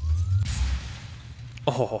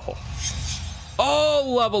 Oh.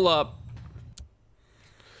 Oh, level up.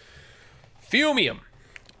 Fumium.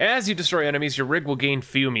 As you destroy enemies, your rig will gain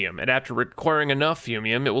fumium, and after requiring enough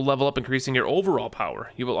fumium, it will level up, increasing your overall power.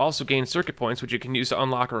 You will also gain circuit points, which you can use to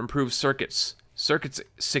unlock or improve circuits. Circuits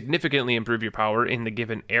significantly improve your power in the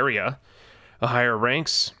given area. The higher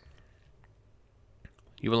ranks,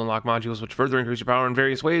 you will unlock modules which further increase your power in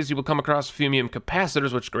various ways. You will come across fumium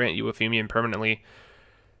capacitors, which grant you a fumium permanently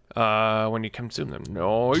when you consume them.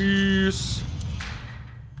 Nice.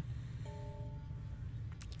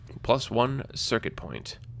 +1 circuit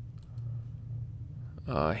point.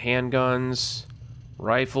 Handguns,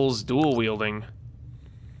 rifles, dual wielding.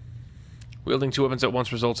 Wielding 2 weapons at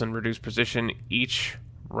once results in reduced precision each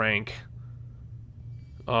rank.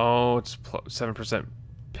 Oh, it's 7%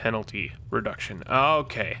 penalty reduction.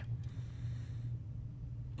 Okay.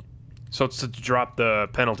 So it's to drop the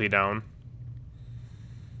penalty down.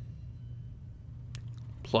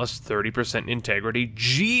 Plus 30% integrity.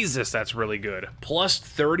 Jesus, that's really good. Plus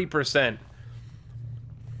 30%.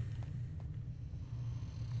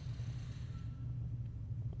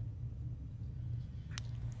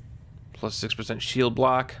 Plus 6% shield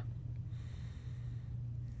block.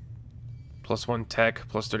 +1 tech.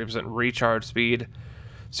 Plus 30% recharge speed.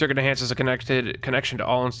 Circuit enhances a connection to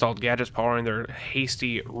all installed gadgets, powering their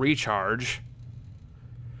hasty recharge,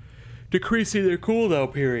 decreasing their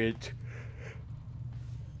cooldown period.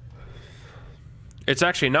 It's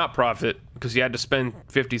actually not profit, because you had to spend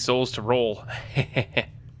 50 souls to roll.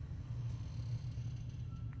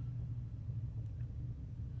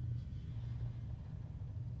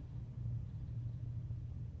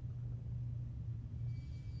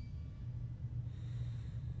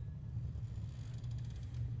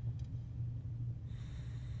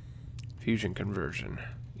 Fusion conversion.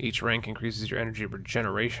 Each rank increases your energy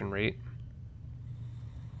regeneration rate.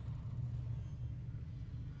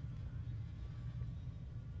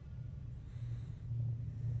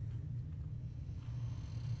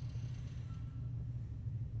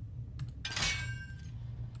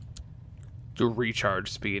 Do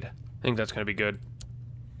recharge speed. I think that's going to be good.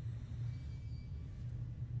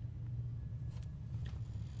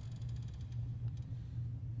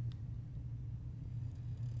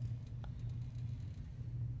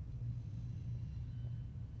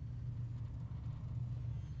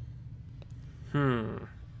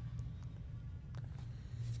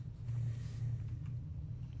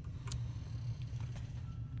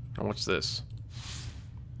 Oh, what's this?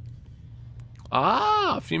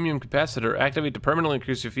 Ah, fumium capacitor. Activate to permanently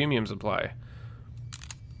increase your fumium supply.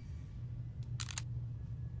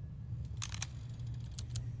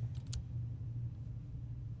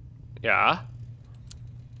 Yeah.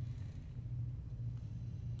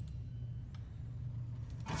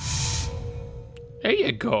 There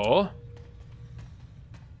you go.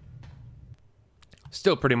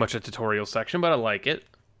 Still pretty much a tutorial section, but I like it.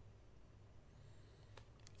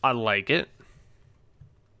 I like it.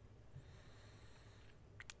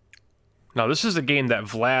 Now, this is a game that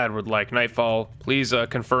Vlad would like. Nightfall, please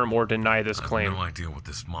confirm or deny this claim. I have no idea what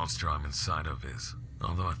this monster I'm inside of is.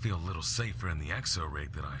 Although I feel a little safer in the exo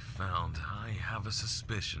rig that I found, I have a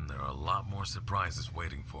suspicion there are a lot more surprises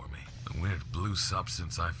waiting for me. The weird blue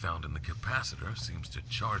substance I found in the capacitor seems to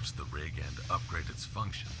charge the rig and upgrade its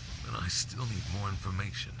function. But I still need more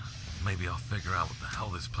information. Maybe I'll figure out what the hell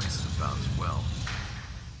this place is about as well.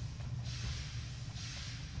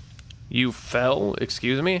 You fell?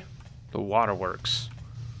 Excuse me? The waterworks.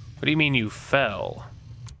 What do you mean you fell?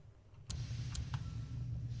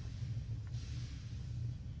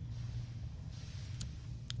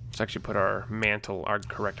 Let's actually put our mantle, our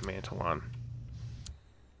correct mantle on.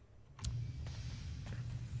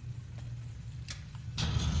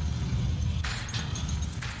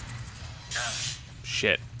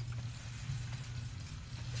 Shit.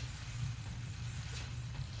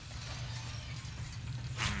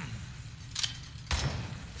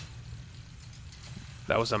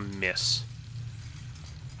 That was a miss.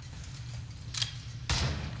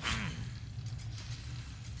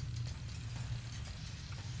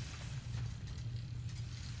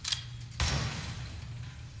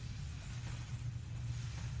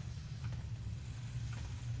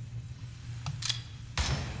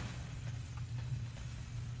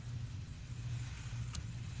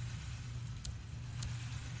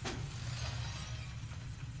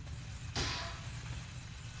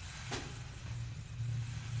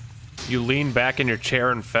 You leaned back in your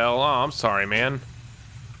chair and fell. Oh, I'm sorry, man.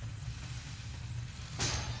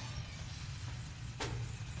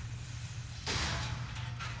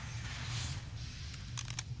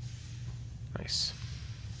 Nice.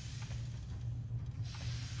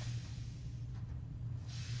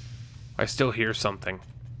 I still hear something.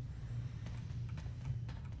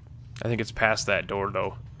 I think it's past that door,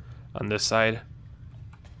 though. On this side.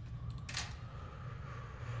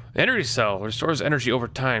 Energy cell restores energy over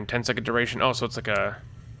time. 10-second duration. Oh, so it's like a...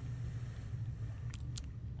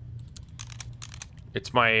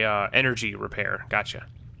 It's my energy repair. Gotcha.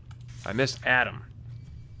 I miss Adam.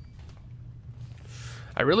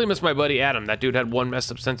 I really miss my buddy Adam. That dude had one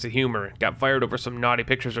messed up sense of humor. Got fired over some naughty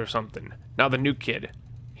pictures or something. Now the new kid.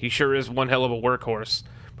 He sure is one hell of a workhorse.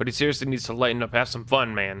 But he seriously needs to lighten up, have some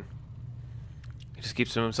fun, man. He just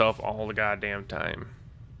keeps to himself all the goddamn time.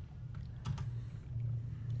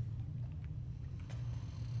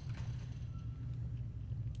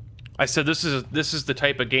 I said this is the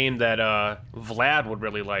type of game that Vlad would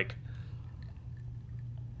really like.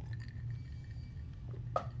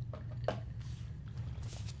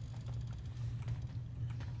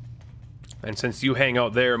 And since you hang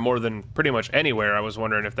out there more than pretty much anywhere, I was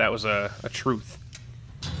wondering if that was a truth.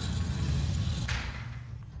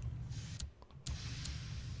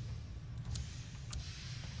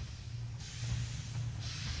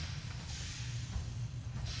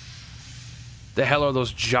 The hell are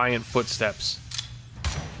those giant footsteps?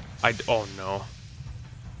 Oh no.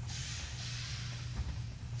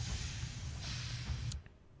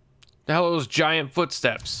 The hell are those giant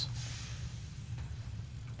footsteps?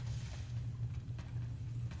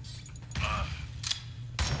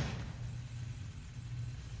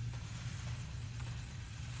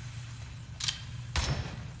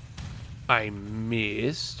 I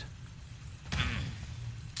missed.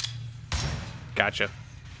 Gotcha.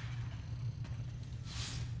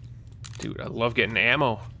 Dude, I love getting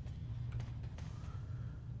ammo.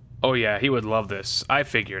 Oh yeah, he would love this. I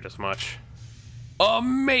figured as much. A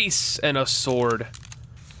mace and a sword.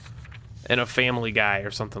 And a family guy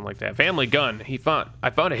or something like that. Family gun. I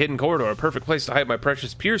found a hidden corridor, a perfect place to hide my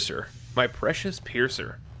precious piercer. My precious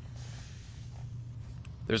piercer.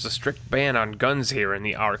 There's a strict ban on guns here in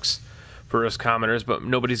the Arks for us commoners, but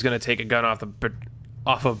nobody's gonna take a gun off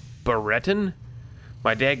of Brereton.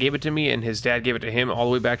 My dad gave it to me, and his dad gave it to him all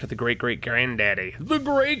the way back to the great-great-granddaddy. The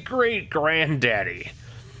great-great-granddaddy!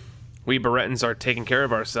 We Berettons are taking care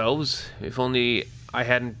of ourselves. If only I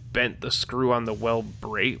hadn't bent the screw on the wall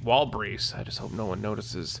brace. I just hope no one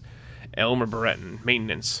notices. Elmer Brereton,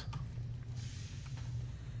 maintenance.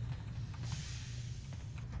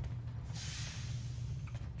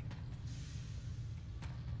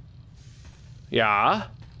 Yeah?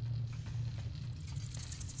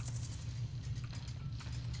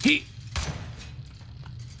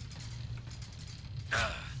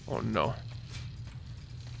 Oh no.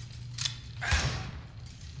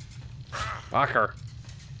 Fucker.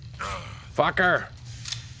 Fucker.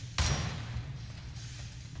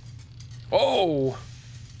 Oh.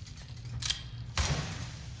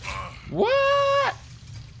 What?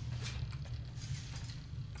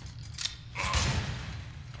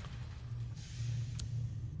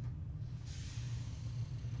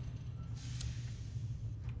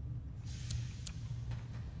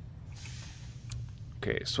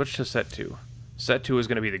 Okay, switch to set 2. Set 2 is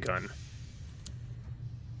going to be the gun.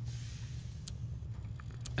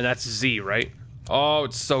 And that's Z, right? Oh,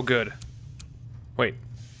 it's so good. Wait.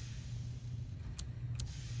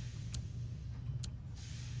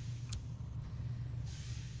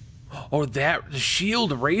 Oh, the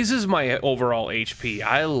shield raises my overall HP.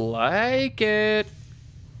 I like it.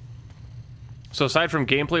 So aside from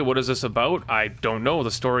gameplay, what is this about? I don't know. The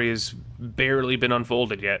story has barely been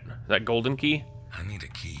unfolded yet. That golden key? I need a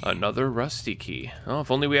key. Another Rusty key. Oh,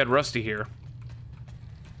 if only we had Rusty here.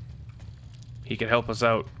 He could help us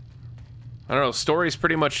out. I don't know, story's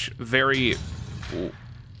pretty much very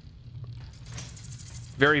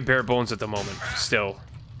bare bones at the moment, still.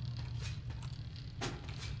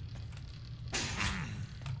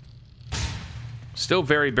 Still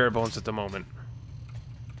very bare bones at the moment.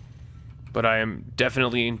 But I am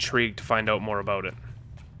definitely intrigued to find out more about it.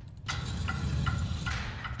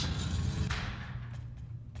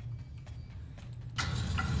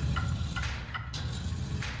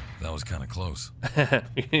 That was kind of close.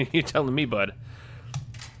 You're telling me, bud.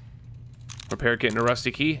 Repair kit and a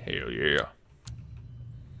Rusty key? Hell yeah.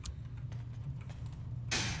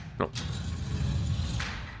 No.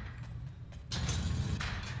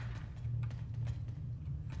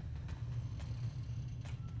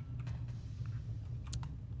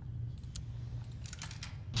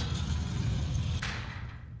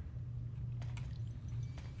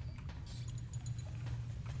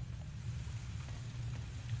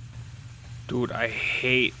 Dude, I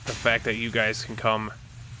hate the fact that you guys can come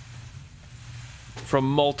from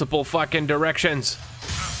multiple fucking directions.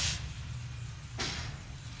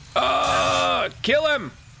 Kill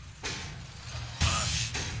him!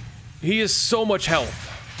 He has so much health.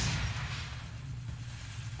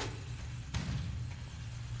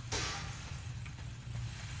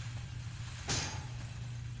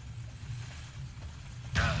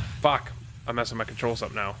 Fuck. I'm messing my controls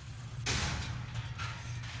up now.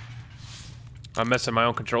 I'm messing my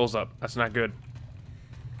own controls up. That's not good.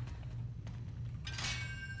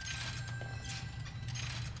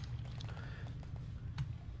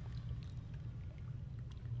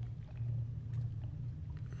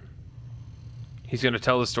 He's gonna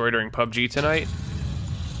tell the story during PUBG tonight.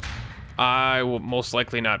 I will most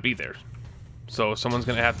likely not be there. So someone's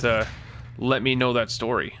gonna have to let me know that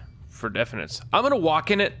story for definite. I'm gonna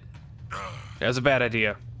walk in it. That's a bad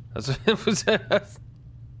idea.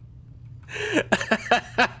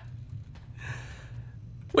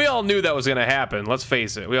 We all knew that was gonna happen. Let's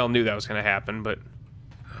face it. We all knew that was gonna happen, but...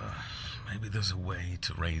 Maybe there's a way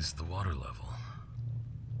to raise the water level.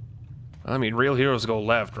 I mean, real heroes go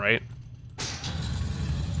left, right?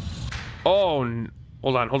 Oh,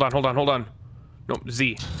 hold on, hold on, hold on, hold on. Nope,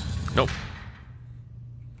 Z. Nope.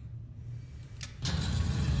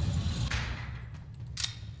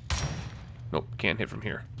 Nope, can't hit from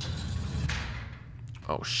here.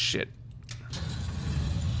 Oh, shit.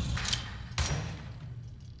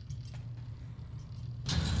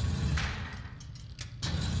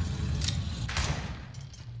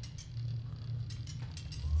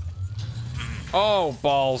 Oh,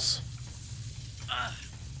 balls.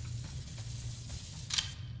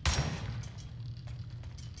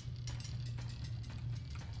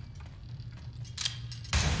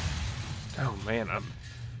 Oh, man, I'm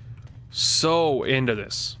so into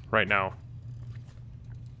this right now.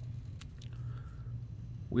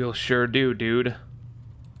 We'll sure do, dude.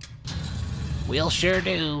 We'll sure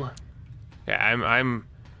do. Yeah, I'm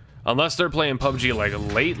unless they're playing PUBG like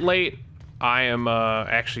late, I am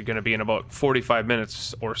actually gonna be in about 45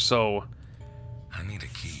 minutes or so. I need a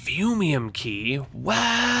key. Fumium key?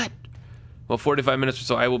 What? Well, 45 minutes or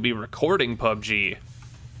so I will be recording PUBG.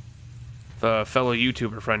 The fellow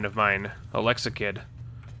YouTuber friend of mine, Alexa Kid,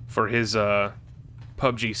 for his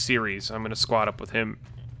PUBG series. I'm gonna squad up with him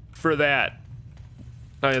for that.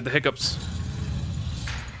 I had the hiccups.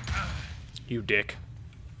 You dick.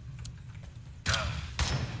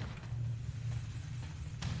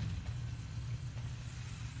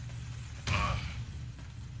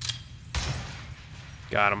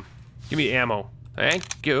 Got him. Give me ammo.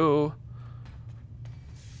 Thank you.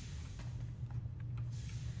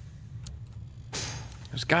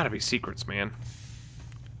 There's gotta be secrets, man.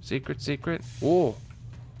 Secret, secret. Whoa.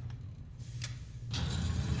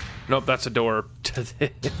 Nope, that's a door to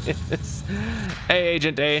this. Hey,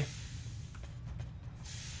 Agent A.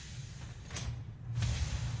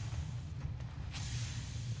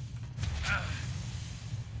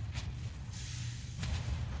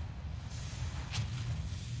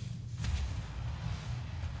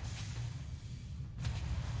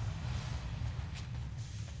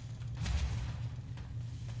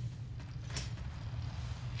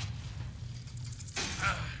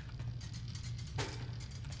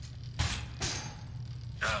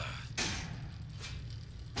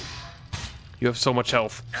 You have so much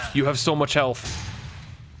health. You have so much health.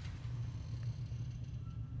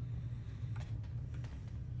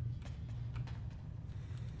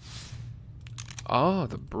 Oh,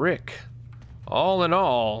 the brick. All in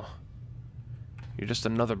all, you're just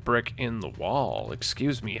another brick in the wall.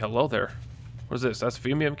 Excuse me. Hello there. What is this? That's a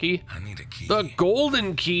Fumium key? I need a key. The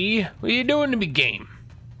golden key? What are you doing to me, game?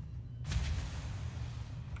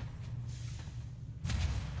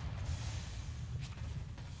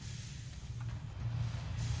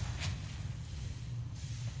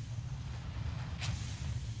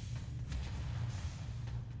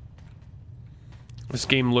 This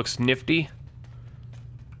game looks nifty.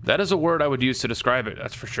 That is a word I would use to describe it,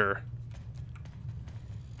 that's for sure.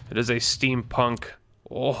 It is a steampunk...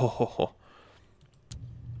 Oh.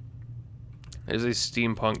 It is a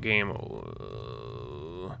steampunk game.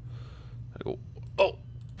 Oh.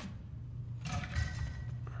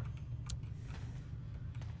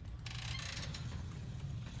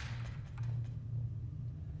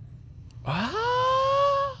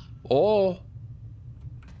 Ah. Oh.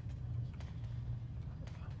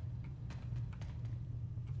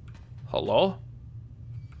 Hello?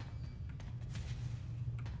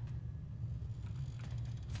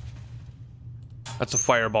 That's a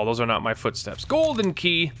fireball. Those are not my footsteps. Golden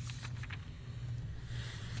key.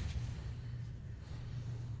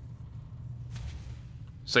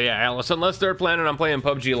 So yeah, Alice, unless they're planning on playing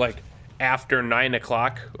PUBG like after 9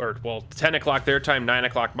 o'clock, or well, 10 o'clock their time, 9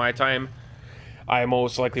 o'clock my time, I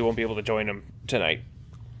most likely won't be able to join them tonight.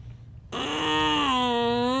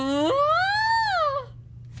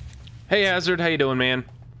 Hey Hazard, how you doing, man?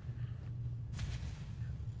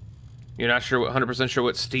 You're not sure, 100% sure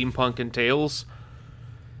what steampunk entails?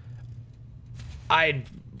 I'd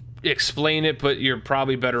explain it, but you're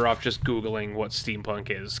probably better off just Googling what steampunk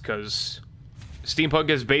is, because steampunk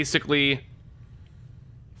is basically...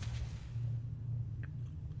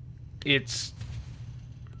 it's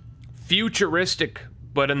futuristic,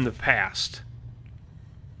 but in the past.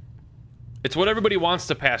 It's what everybody wants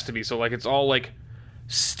the past to be, so like it's all like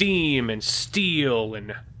steam and steel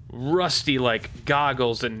and rusty like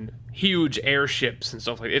goggles and huge airships and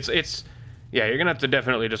stuff like that. It's yeah, you're gonna have to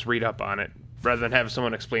definitely just read up on it rather than have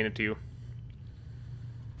someone explain it to you.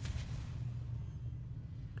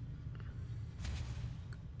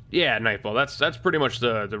 Yeah, Nightfall, that's pretty much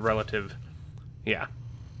the relative. Yeah.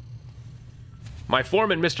 My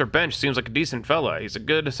foreman, Mr. Bench, seems like a decent fella. He's a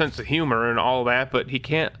good sense of humor and all that, but I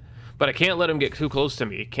can't let him get too close to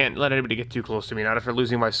me. Can't let anybody get too close to me, not after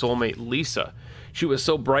losing my soulmate, Lisa. She was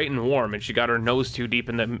so bright and warm, and she got her nose too deep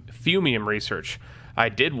in the fumium research. I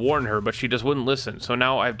did warn her, but she just wouldn't listen, so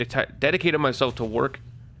now I've dedicated myself to work.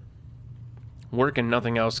 Work and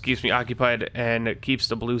nothing else keeps me occupied, and it keeps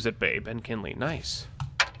the blues at bay. Ben Kinley, nice.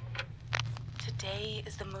 Today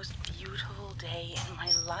is the most beautiful day in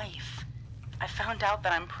my life. I found out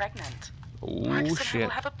that I'm pregnant. Oh, Marcus shit. and I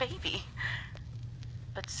will have a baby.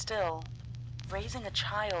 But still, raising a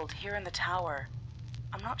child here in the tower,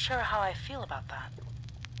 I'm not sure how I feel about that.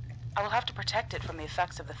 I will have to protect it from the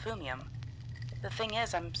effects of the fumium. The thing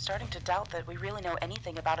is, I'm starting to doubt that we really know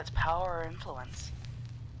anything about its power or influence.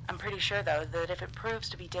 I'm pretty sure, though, that if it proves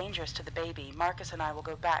to be dangerous to the baby, Marcus and I will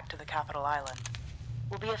go back to the capital island.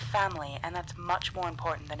 We'll be a family, and that's much more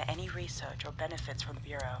important than any research or benefits from the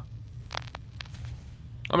Bureau.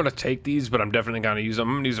 I'm gonna take these, but I'm definitely gonna use them.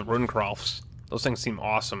 I'm gonna use the Runecrofts. Those things seem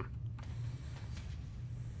awesome.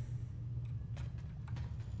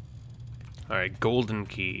 Alright, golden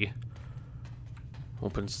key.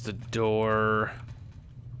 Opens the door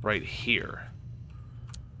right here.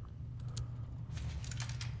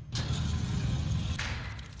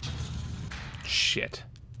 Shit.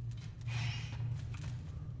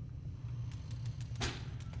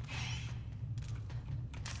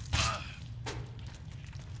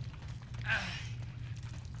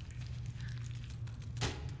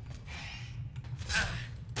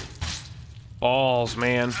 Balls,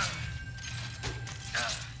 man.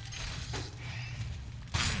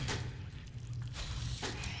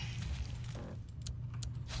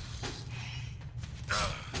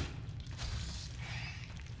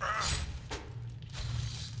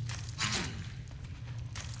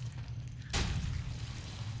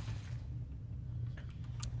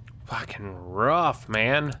 Fucking rough,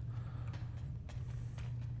 man.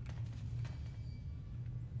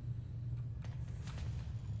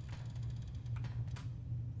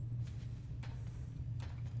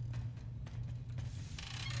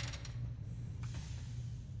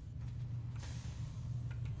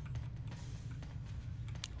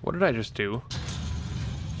 What did I just do?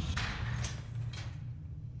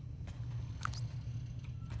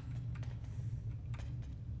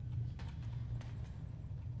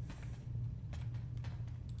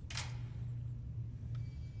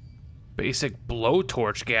 Basic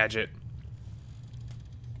blowtorch gadget.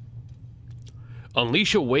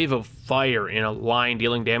 Unleash a wave of fire in a line,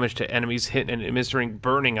 dealing damage to enemies hit and administering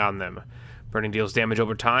burning on them. Burning deals damage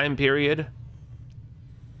over time, period.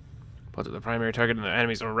 Puts the primary target and the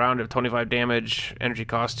enemies around it, 25 damage, energy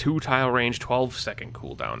cost, 2 tile range, 12-second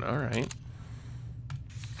cooldown. Alright.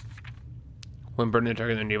 When burning the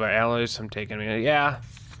target, they're nearby allies. I'm taking it. Yeah.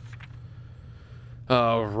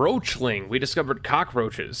 Roachling. We discovered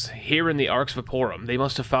cockroaches here in the Ark's Vaporum. They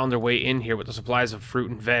must have found their way in here with the supplies of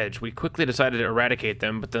fruit and veg. We quickly decided to eradicate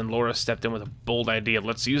them, but then Laura stepped in with a bold idea.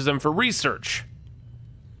 Let's use them for research.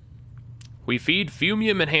 We feed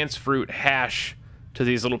fumium-enhanced fruit hash to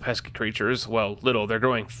these little pesky creatures. Well, little, they're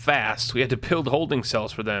growing fast. We had to build holding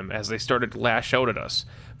cells for them as they started to lash out at us.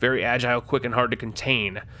 Very agile, quick, and hard to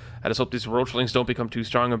contain. I just hope these roachlings don't become too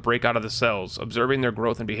strong and break out of the cells. Observing their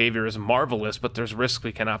growth and behavior is marvelous, but there's risks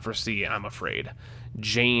we cannot foresee, I'm afraid.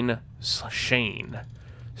 Jane Shane,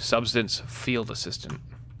 Substance Field Assistant.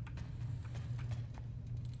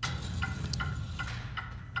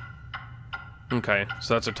 Okay,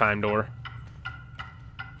 so that's a time door.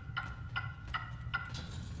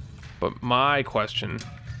 But my question...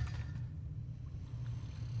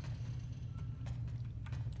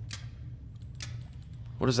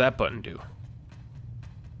 What does that button do?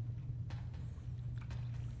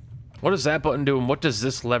 What does that button do, and what does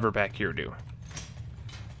this lever back here do?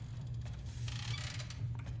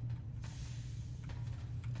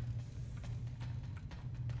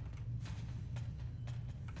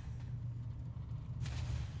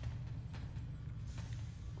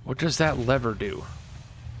 What does that lever do?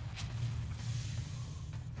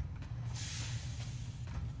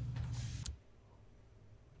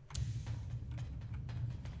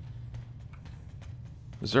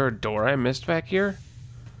 Is there a door I missed back here?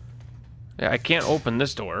 Yeah, I can't open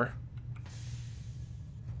this door.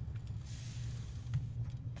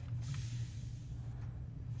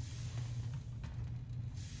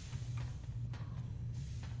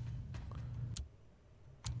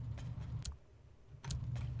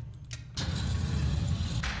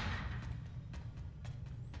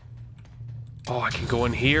 Oh, I can go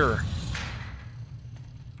in here.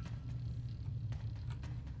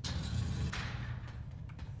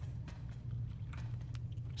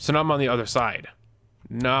 So now I'm on the other side.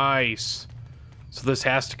 Nice. So this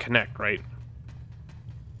has to connect, right?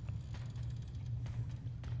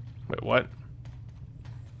 Wait, what?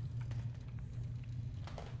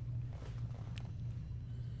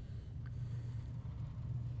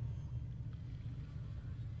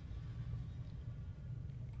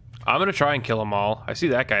 I'm gonna try and kill them all. I see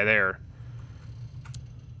that guy there.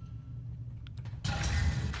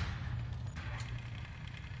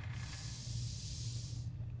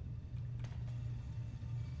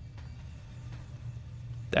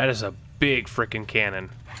 That is a big freaking cannon.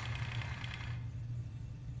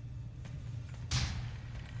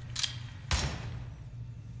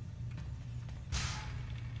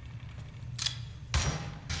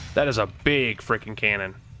 That is a big freaking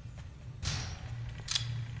cannon.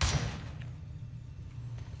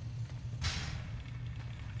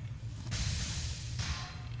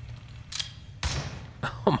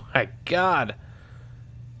 Oh my god.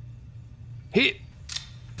 Hit.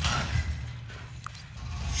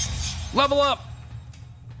 Level up.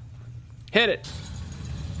 Hit it.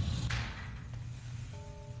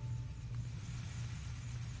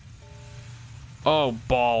 Oh,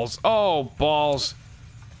 balls. Oh, balls.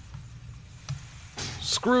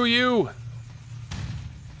 Screw you.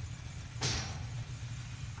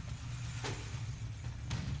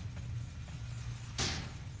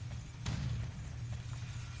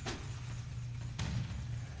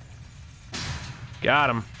 Got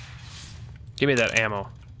him. Give me that ammo.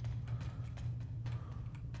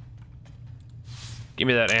 Give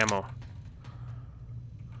me that ammo.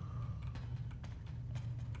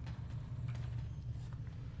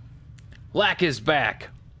 Lack is back.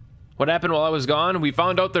 What happened while I was gone? We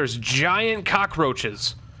found out there's giant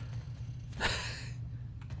cockroaches.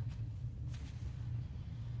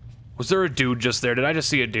 Was there a dude just there? Did I just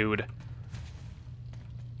see a dude?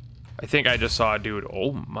 I think I just saw a dude.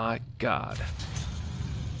 Oh my god.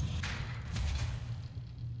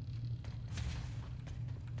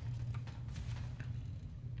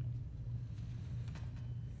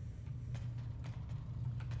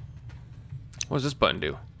 What does this button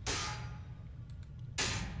do?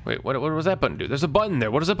 Wait, what does that button do? There's a button there.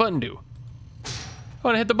 What does that button do? I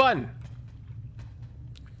want to hit the button.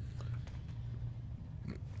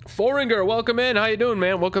 Foringer, welcome in. How you doing,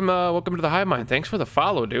 man? Welcome to the Hive Mind. Thanks for the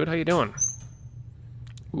follow, dude. How you doing?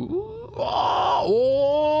 Ooh,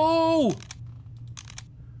 oh!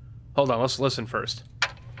 Hold on, let's listen first.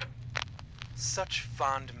 Such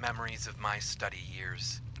fond memories of my study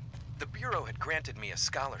years. The Bureau had granted me a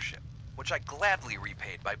scholarship, which I gladly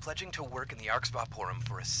repaid by pledging to work in the Vaporum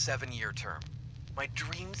for a 7-year term. My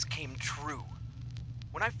dreams came true.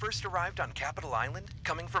 When I first arrived on Capital Island,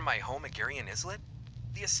 coming from my home at Gary and Islet,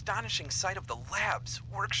 the astonishing sight of the labs,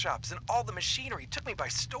 workshops, and all the machinery took me by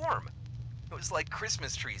storm. It was like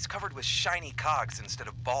Christmas trees covered with shiny cogs instead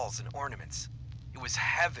of balls and ornaments. It was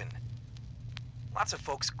heaven. Lots of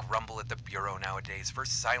folks grumble at the Bureau nowadays for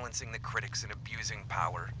silencing the critics and abusing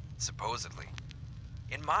power, supposedly.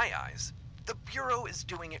 In my eyes, the Bureau is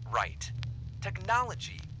doing it right.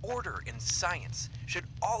 Technology, order, and science should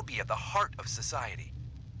all be at the heart of society.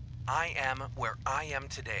 I am where I am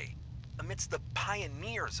today, amidst the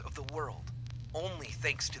pioneers of the world, only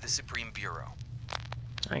thanks to the Supreme Bureau.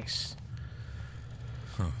 Nice.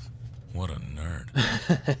 Huh. What a nerd.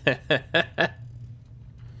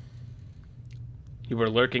 You were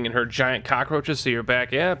lurking and heard giant cockroaches, so you're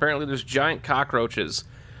back. Yeah, apparently there's giant cockroaches.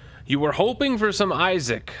 You were hoping for some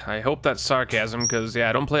Isaac. I hope that's sarcasm, because, yeah,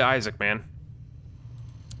 I don't play Isaac, man.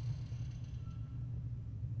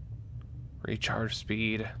 Recharge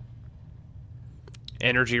speed.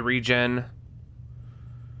 Energy regen.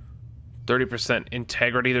 30%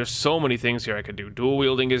 integrity. There's so many things here I could do. Dual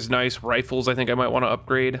wielding is nice. Rifles, I think I might want to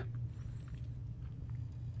upgrade.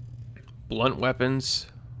 Blunt weapons.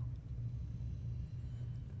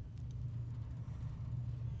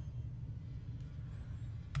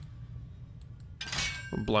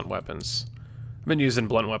 Blunt weapons. I've been using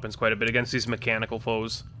blunt weapons quite a bit against these mechanical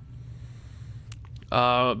foes.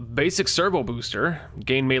 Basic servo booster.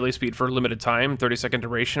 Gain melee speed for a limited time. 30-second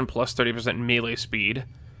duration plus 30% melee speed.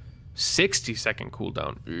 60-second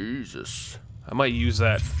cooldown. Jesus. I might use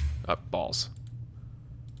that. Balls.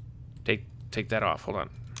 Take that off. Hold on.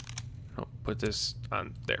 Oh, put this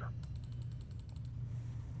on there.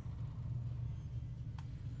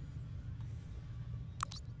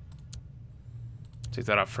 Take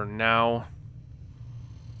that off for now.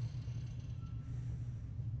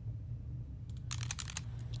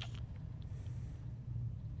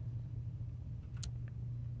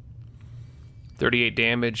 $38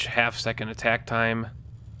 damage, half-second attack time.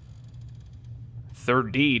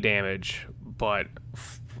 30 damage, but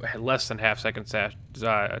less than half-second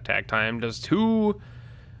attack time. Does 2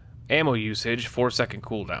 ammo usage, 4-second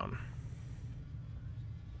cooldown.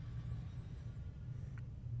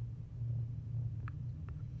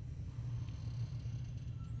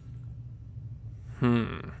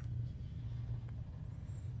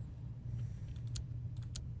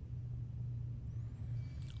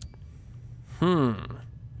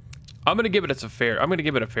 I'm gonna give it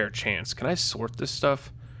a fair chance. Can I sort this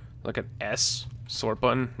stuff? Like an S sort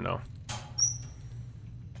button? No.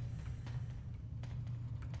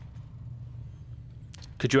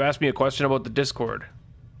 Could you ask me a question about the Discord?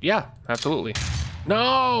 Yeah, absolutely.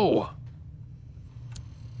 No!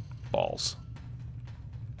 Balls.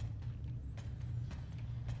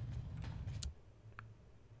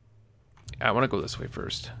 I want to go this way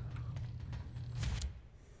first.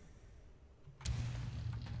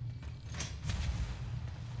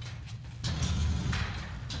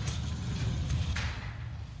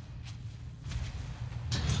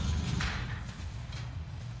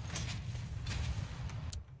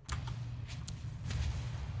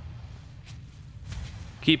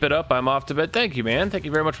 Keep it up. I'm off to bed. Thank you, man. Thank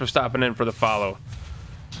you very much for stopping in for the follow.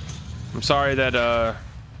 I'm sorry that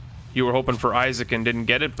you were hoping for Isaac and didn't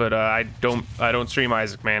get it, but I don't stream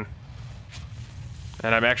Isaac, man.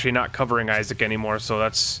 And I'm actually not covering Isaac anymore, so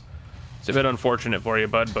it's a bit unfortunate for you,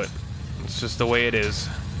 bud, but it's just the way it is.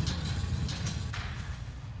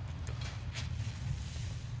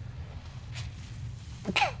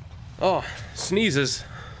 Oh, sneezes.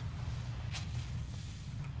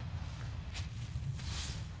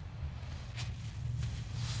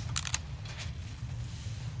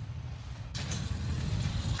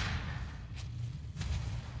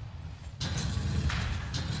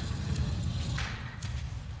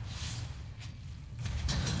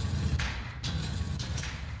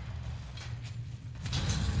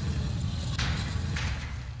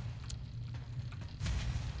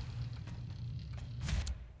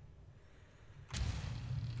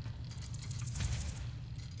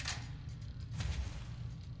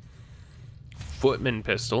 Footman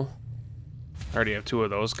pistol. I already have 2 of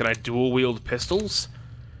those. Can I dual wield pistols?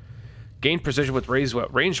 Gain precision with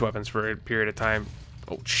ranged weapons for a period of time.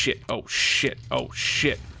 Oh shit, oh shit, oh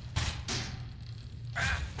shit.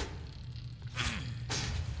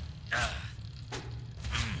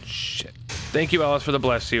 Shit. Thank you, Alice, for the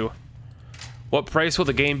bless you. What price will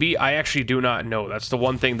the game be? I actually do not know. That's the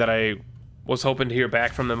one thing that I was hoping to hear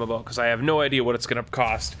back from them about, because I have no idea what it's going to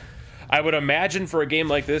cost. I would imagine for a game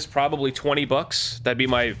like this, probably 20 bucks. That'd be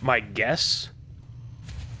my guess.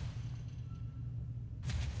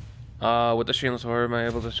 With the Shameless Horror, am I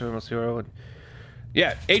able to show him?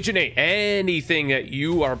 Yeah, Agent 8, anything that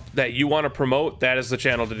you want to promote, that is the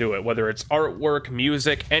channel to do it. Whether it's artwork,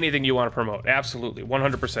 music, anything you want to promote. Absolutely,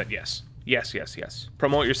 100% yes. Yes, yes, yes.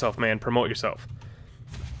 Promote yourself, man. Promote yourself.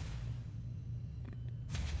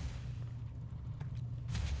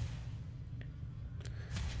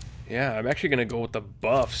 Yeah, I'm actually gonna go with the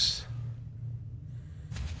buffs.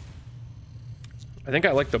 I think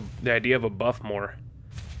I like the idea of a buff more.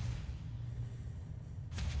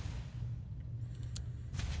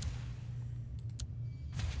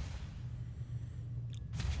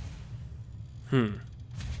 I'm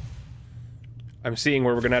seeing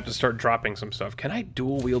where we're gonna have to start dropping some stuff. Can I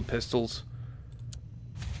dual wield pistols?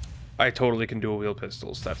 I totally can dual wield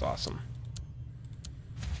pistols. That's awesome.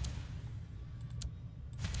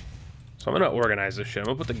 So I'm gonna organize this shit. I'm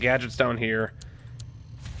gonna put the gadgets down here.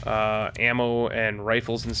 Ammo and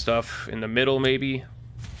rifles and stuff in the middle, maybe.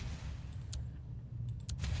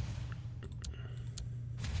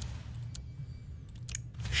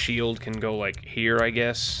 Shield can go like here, I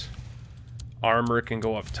guess. Armor can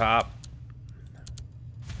go up top.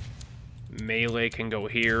 Melee can go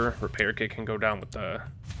here. Repair kit can go down with the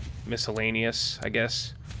miscellaneous, I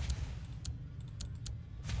guess.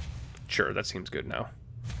 Sure, that seems good now.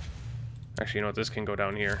 Actually, you know what? This can go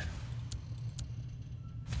down here.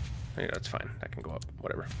 Yeah, that's fine. That can go up.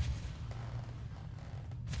 Whatever.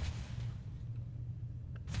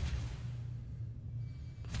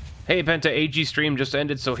 Hey, Penta, AG stream just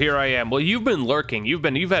ended, so here I am. Well, you've been lurking. You've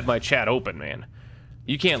had my chat open, man.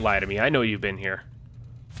 You can't lie to me. I know you've been here.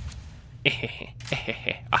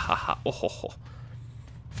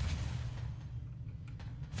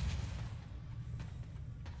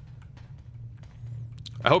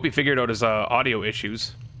 I hope he figured out his audio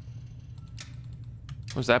issues.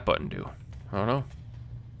 What does that button do? I don't know.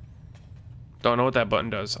 Don't know what that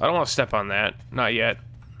button does. I don't want to step on that. Not yet.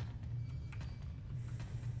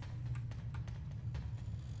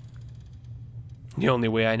 The only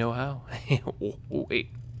way I know how. Oh, wait.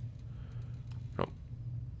 No.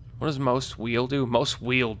 What does mouse wheel do? Mouse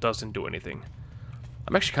wheel doesn't do anything.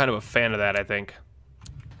 I'm actually kind of a fan of that, I think.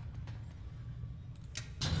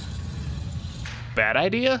 Bad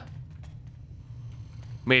idea?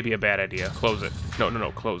 Maybe a bad idea. Close it. No, no,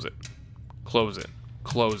 no. Close it. Close it.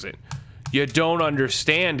 Close it. You don't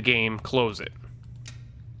understand, game. Close it.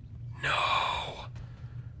 No.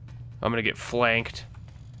 I'm gonna get flanked.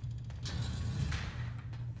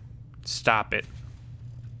 Stop it.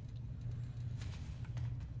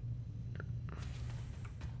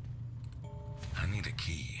 I need a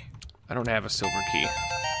key. I don't have a silver key.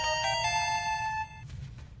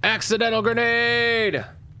 Accidental grenade!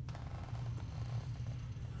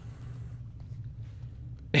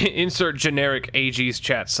 Insert generic AG's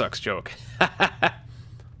chat sucks joke.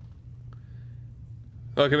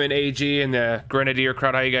 Welcome in, AG and the Grenadier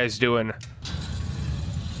crowd. How you guys doing?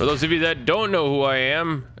 For those of you that don't know who I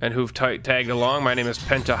am and who've tagged along, my name is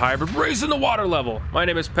PentaHybrid. Raising the water level. My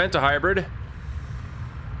name is PentaHybrid.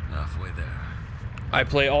 Halfway there. I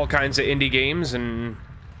play all kinds of indie games and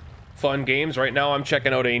fun games. Right now I'm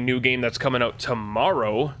checking out a new game that's coming out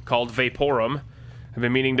tomorrow called Vaporum. I've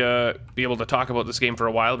been meaning to be able to talk about this game for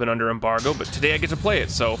a while. I've been under embargo, but today I get to play it,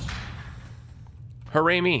 so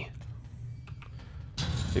hooray me.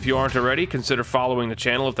 If you aren't already, consider following the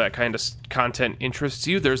channel if that kind of content interests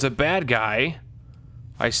you. There's a bad guy.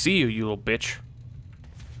 I see you, you little bitch.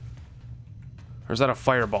 Or is that a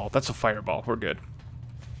fireball? That's a fireball. We're good.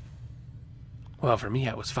 Well, for me,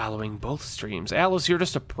 I was following both streams. Alice, you're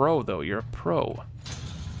just a pro, though. You're a pro.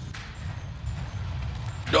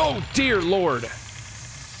 Oh, dear Lord.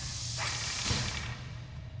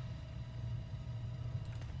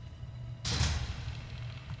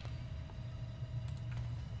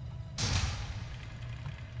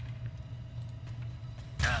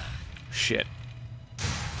 Shit.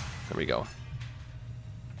 There we go.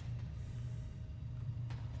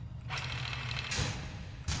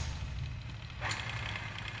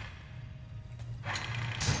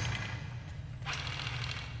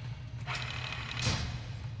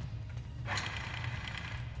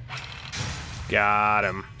 Got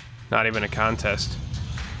him. Not even a contest.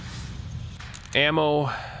 Ammo.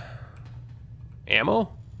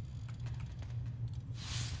 Ammo?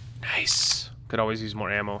 Nice. Could always use more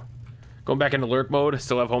ammo. Going back into lurk mode.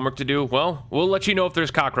 Still have homework to do. Well, we'll let you know if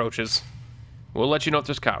there's cockroaches. We'll let you know if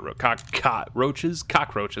there's cockroaches.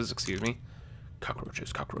 Cockroaches, excuse me.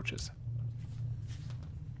 Cockroaches.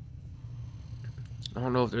 I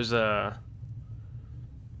don't know if there's a...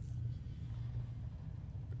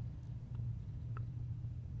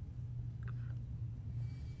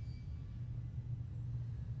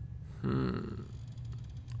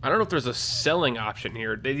 I don't know if there's a selling option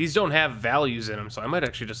here. These don't have values in them, so I might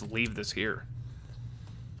actually just leave this here.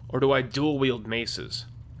 Or do I dual wield maces?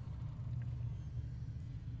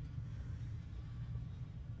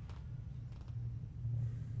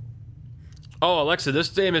 Oh, Alexa, this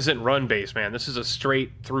game isn't run-based, man. This is a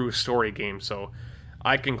straight-through story game, so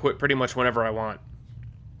I can quit pretty much whenever I want.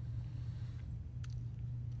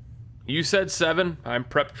 You said 7. I'm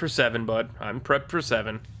prepped for 7, bud. I'm prepped for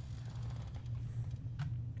 7.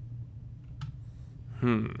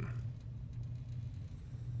 I'm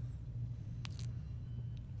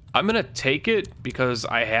gonna take it because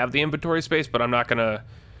I have the inventory space, but I'm not gonna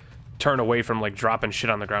turn away from, like, dropping shit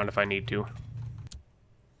on the ground if I need to.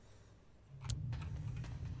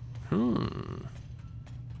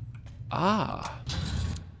 Ah.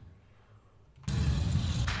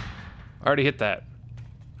 I already hit that.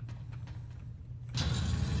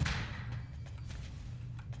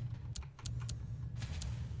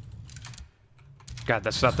 God,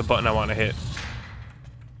 that's not the button I want to hit.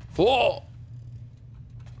 Whoa!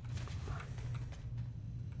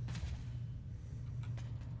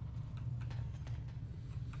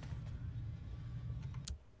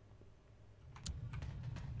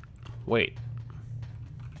 Wait.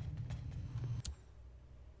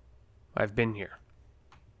 I've been here.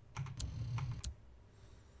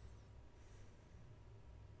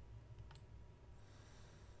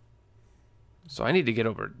 So I need to get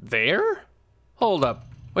over there? Hold up.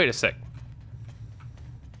 Wait a sec.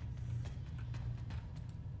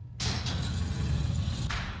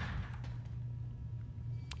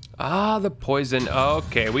 Ah, the poison.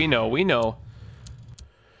 Okay, we know, we know.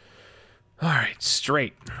 Alright,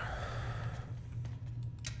 straight.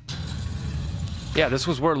 Yeah, this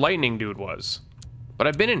was where Lightning Dude was. But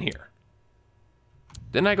I've been in here.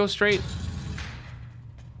 Didn't I go straight?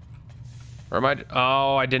 Or am I...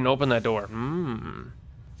 Oh, I didn't open that door.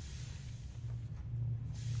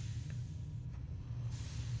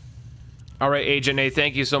 Alright, Agent A,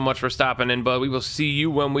 thank you so much for stopping in, bud. We will see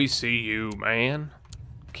you when we see you, man.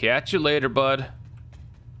 Catch you later, bud.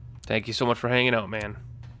 Thank you so much for hanging out, man.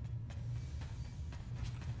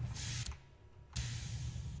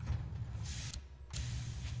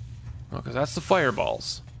 Oh, because that's the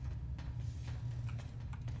fireballs.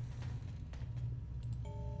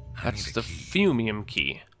 That's the fumium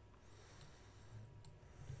key.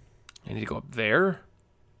 I need to go up there.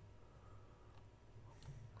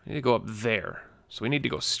 I need to go up there. So we need to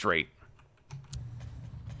go straight.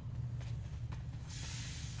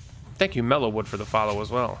 Thank you, Mellowwood, for the follow as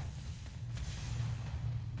well.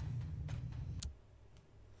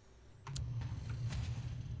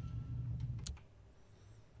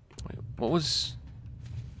 Wait, what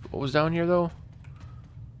was down here, though?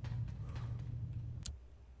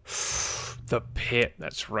 The pit,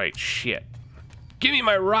 that's right, shit. Give me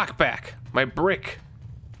my rock back, my brick.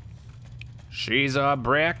 She's a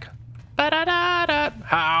brick. Ba-da-da-da.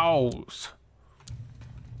 House.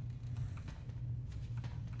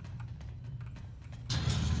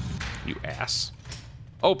 You ass.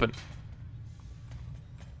 Open.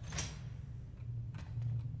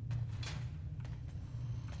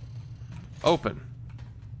 Open.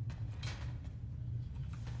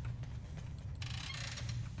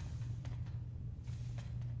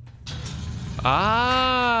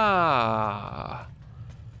 Ah.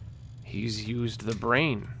 He's used the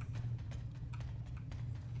brain.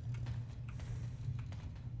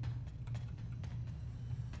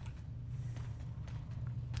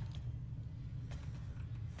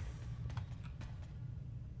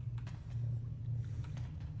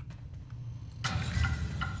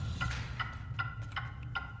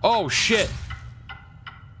 Oh, shit.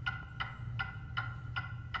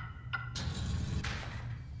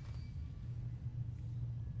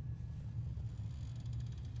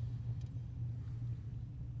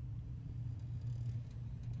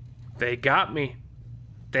 They got me.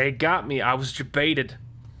 They got me. I was jebaited.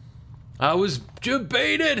 I was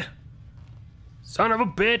jebaited. Son of a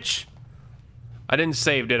bitch. I didn't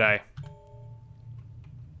save, did I?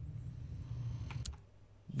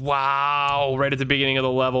 Wow, right at the beginning of the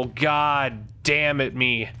level. God damn it,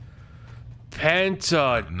 me.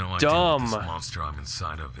 Penta, no dumb. Idea what this monster I'm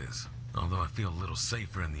inside of is. Although I feel a little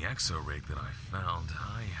safer in the exo rig that I found,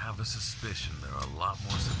 I have a suspicion there are a lot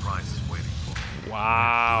more surprises waiting for me.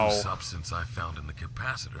 Wow. The blue substance I found in the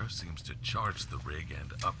capacitor seems to charge the rig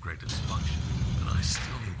and upgrade its function, but I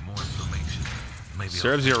still need more information. Maybe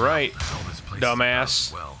serves you right,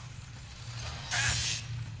 dumbass. Well.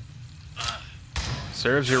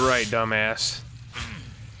 Serves you right, dumbass.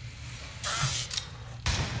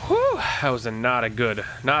 Whew, that was not a good.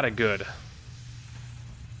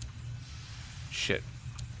 Shit.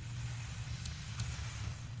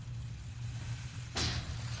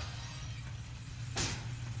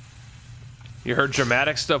 You heard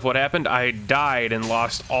dramatic stuff. What happened? I died and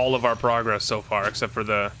lost all of our progress so far, except for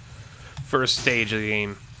the first stage of the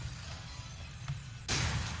game.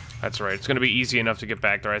 That's right. It's going to be easy enough to get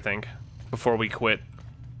back there, I think, before we quit.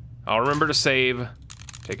 I'll remember to save.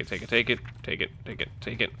 Take it, take it, take it, take it, take it,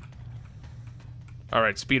 take it.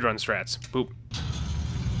 Alright, speedrun strats. Boop.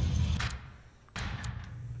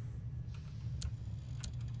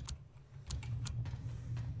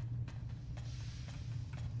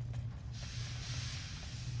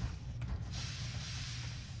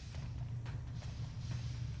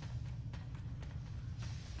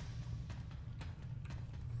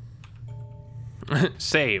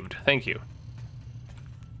 Saved. Thank you.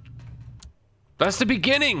 That's the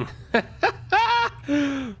beginning.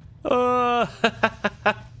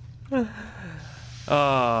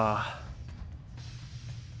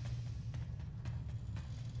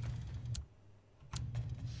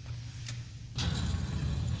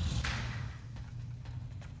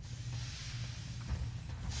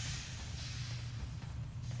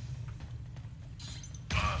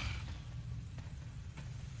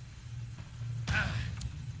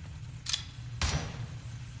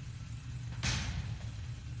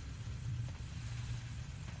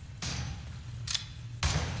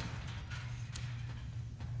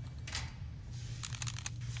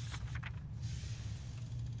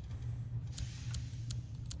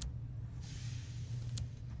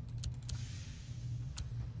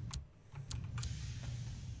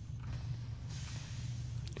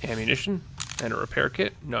 Ammunition and a repair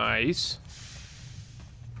kit. Nice.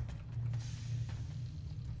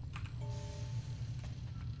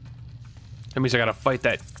 That means I gotta fight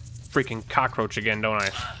that freaking cockroach again, don't I?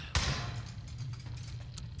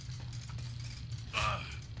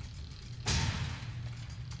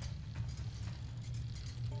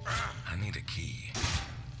 I need a key.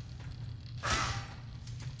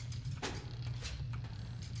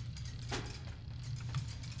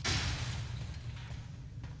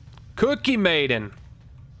 Cookie Maiden.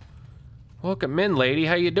 Welcome in, lady.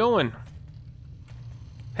 How you doing?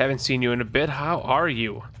 Haven't seen you in a bit. How are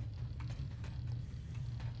you?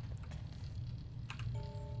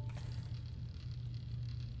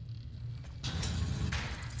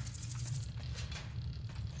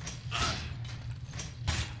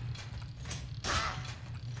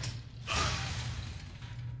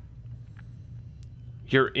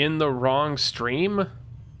 You're in the wrong stream? What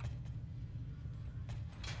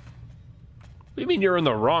do you mean you're in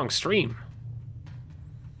the wrong stream?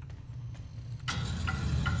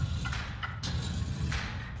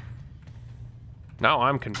 Now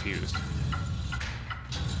I'm confused.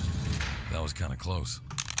 That was kind of close.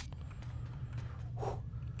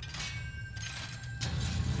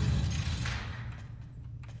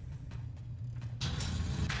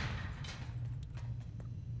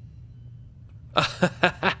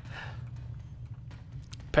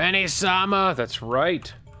 Penny-sama, that's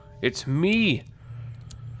right. It's me.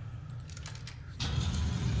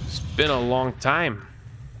 It's been a long time.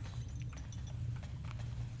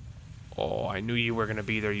 Oh, I knew you were gonna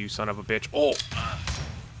be there, you son of a bitch. Oh!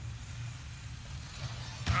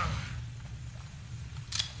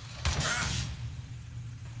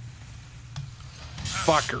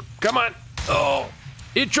 Fucker. Come on. Oh!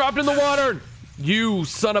 It dropped in the water! You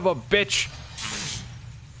son of a bitch!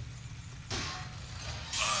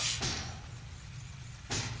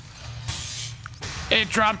 It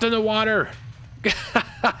dropped in the water!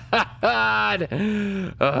 God!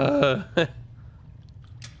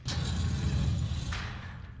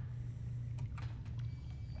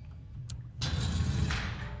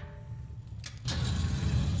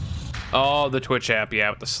 Oh, the Twitch app, yeah,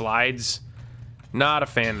 with the slides. Not a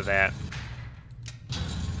fan of that.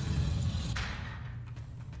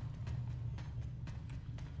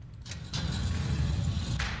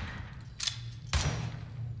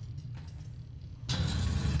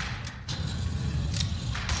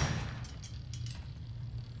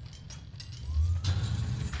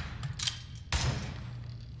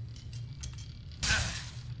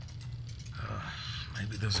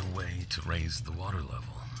 Maybe there's a way to raise the water level.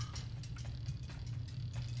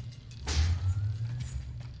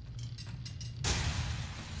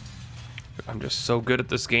 I'm just so good at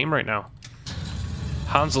this game right now.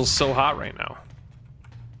 Hansel's so hot right now.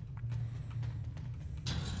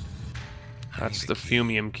 That's the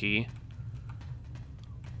Fumium key.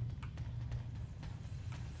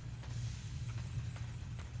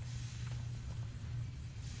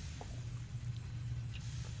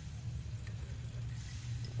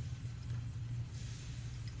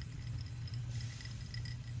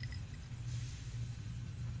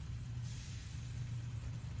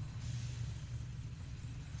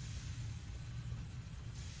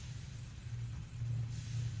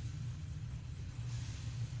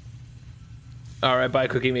 All right, bye,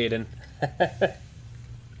 Cookie Maiden.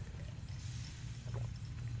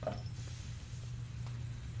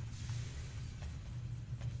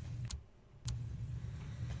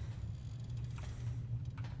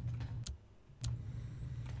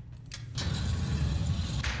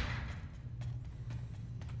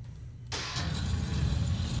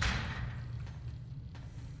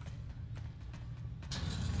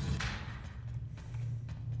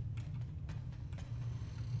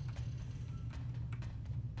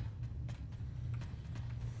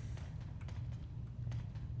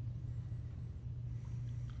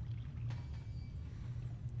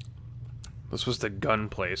 This was the gun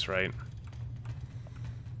place, right?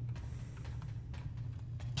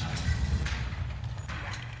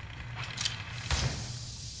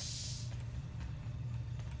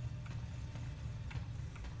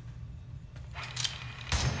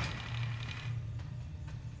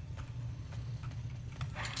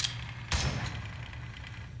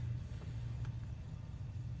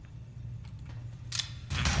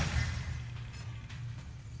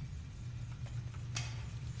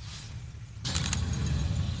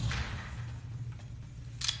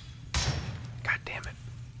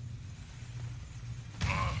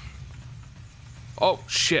 Oh,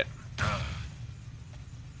 shit.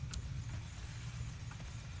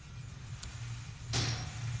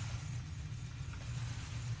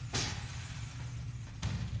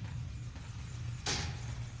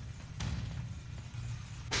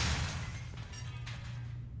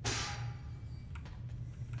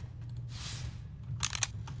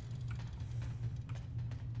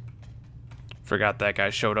 Forgot that guy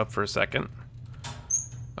showed up for a second.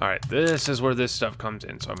 Alright, this is where this stuff comes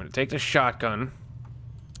in. So I'm going to take the shotgun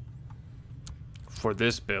for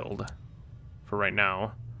this build for right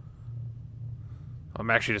now. I'm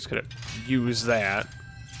actually just going to use that.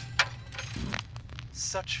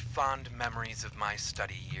 Such fond memories of my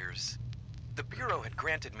study years. The Bureau had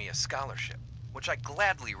granted me a scholarship, which I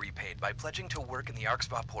gladly repaid by pledging to work in the Arx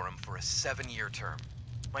Vaporum for a 7-year term.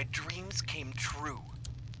 My dreams came true.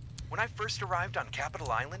 When I first arrived on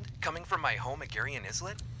Capitol Island, coming from my home at Garrian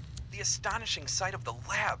Islet, the astonishing sight of the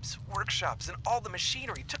labs, workshops, and all the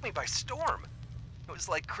machinery took me by storm. It was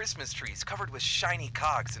like Christmas trees covered with shiny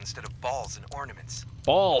cogs instead of balls and ornaments.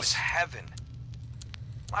 Balls! It was heaven.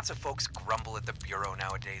 Lots of folks grumble at the Bureau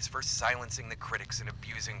nowadays for silencing the critics and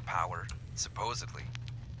abusing power, supposedly.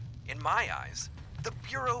 In my eyes, the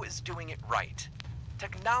Bureau is doing it right.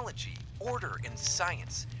 Technology, order, and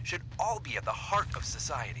science should all be at the heart of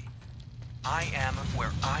society. I am where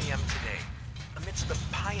I am today, amidst the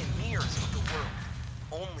pioneers of the world,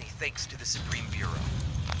 only thanks to the Supreme Bureau.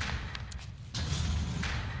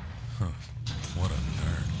 Huh. What a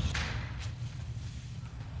nerd.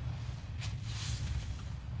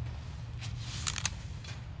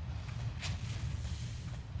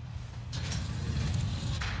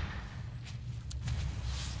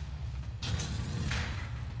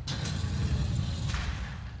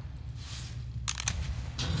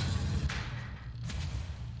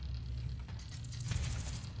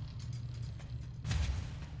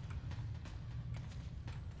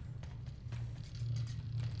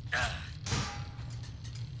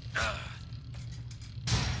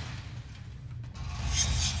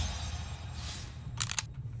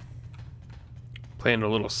 Playing a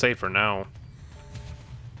little safer now.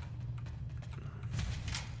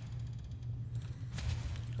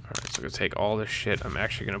 Alright, so I'm gonna take all this shit. I'm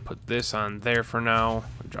actually gonna put this on there for now.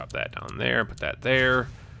 Drop that down there, put that there.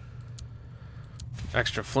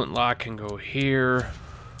 Extra flintlock can go here.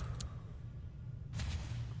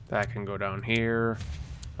 That can go down here.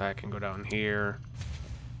 That can go down here.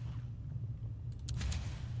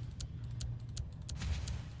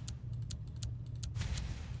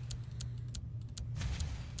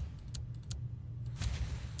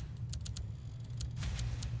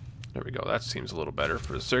 There we go. That seems a little better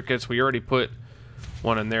for the circuits. We already put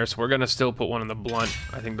one in there, so we're going to still put one in the blunt.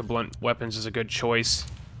 I think the blunt weapons is a good choice.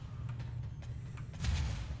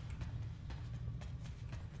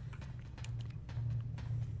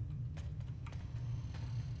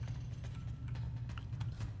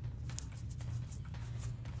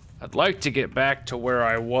 I'd like to get back to where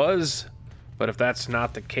I was, but if that's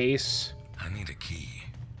not the case, I need a key.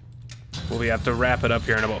 we'll have to wrap it up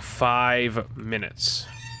here in about 5 minutes.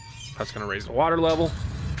 That's gonna raise the water level.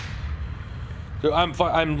 Dude,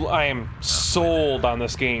 I am sold on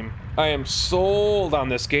this game. I am sold on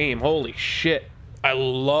this game. Holy shit! I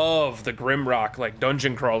love the Grimrock, like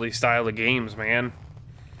dungeon crawly style of games, man.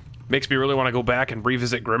 Makes me really want to go back and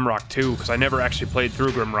revisit Grimrock 2 because I never actually played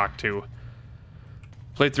through Grimrock 2.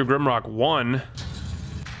 Played through Grimrock 1.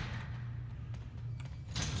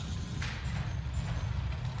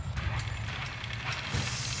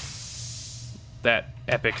 That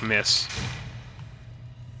epic miss.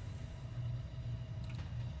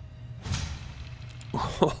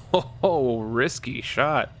 Oh, risky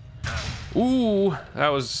shot. Ooh, that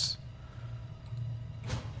was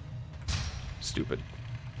stupid.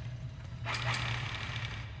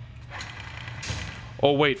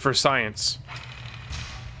 Oh, wait, for science.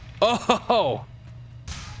 Oh!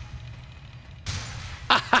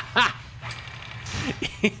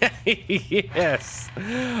 Yes!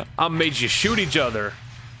 I made you shoot each other.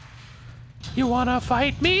 You wanna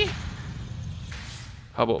fight me?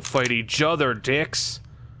 How about fight each other, dicks?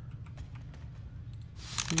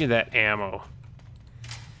 Give me that ammo.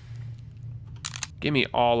 Give me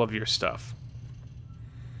all of your stuff.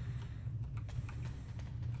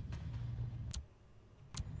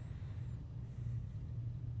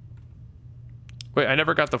 Wait, I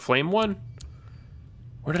never got the flame one?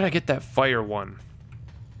 Where did I get that fire one?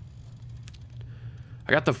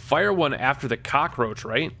 I got the fire one after the cockroach,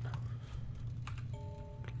 right?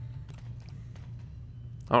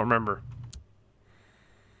 I don't remember.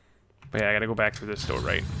 But yeah, I gotta go back through this door,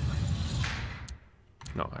 right?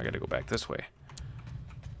 No, I gotta go back this way.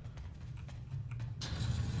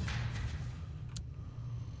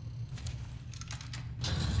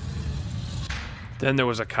 Then there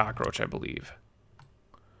was a cockroach, I believe.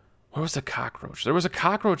 Where was the cockroach? There was a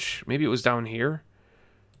cockroach. Maybe it was down here.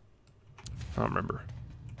 I don't remember.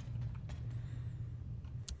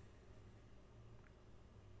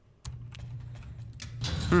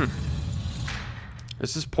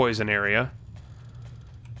 This is poison area.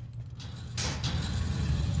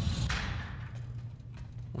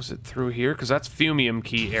 Was it through here? Because that's Fumium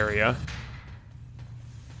key area.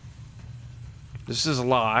 This is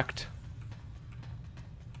locked.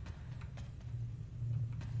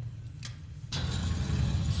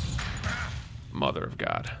 Mother of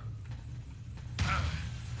God.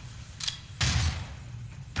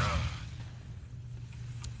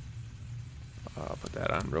 I'll put that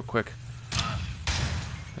on real quick.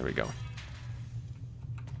 There we go.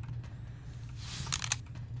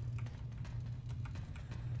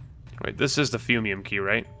 Wait, this is the Fumium key,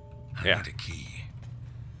 right? I need a key.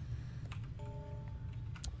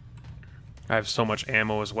 I have so much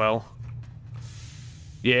ammo as well.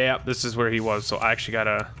 Yeah, this is where he was, so I actually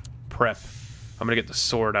gotta prep. I'm gonna get the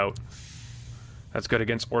sword out. That's good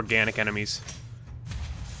against organic enemies.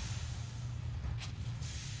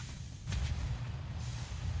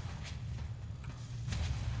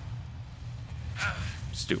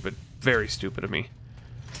 Stupid. Very stupid of me.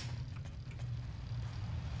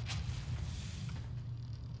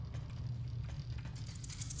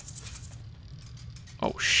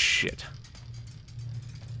 Oh, shit.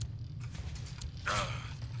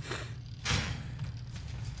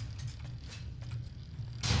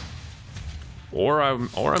 Or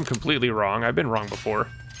I'm completely wrong. I've been wrong before.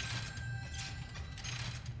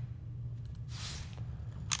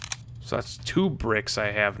 So that's 2 bricks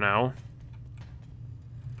I have now.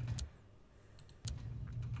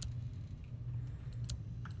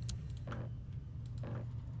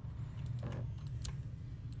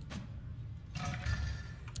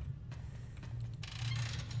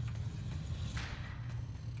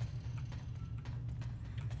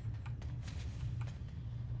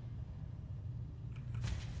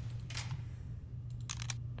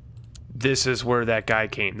 This is where that guy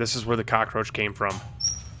came. This is where the cockroach came from.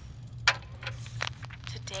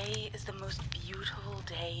 Today is the most beautiful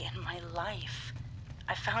day in my life.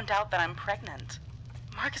 I found out that I'm pregnant.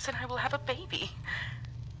 Marcus and I will have a baby.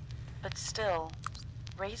 But still,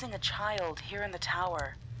 raising a child here in the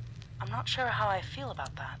tower, I'm not sure how I feel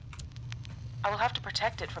about that. I will have to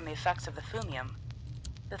protect it from the effects of the Fumium.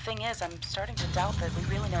 The thing is, I'm starting to doubt that we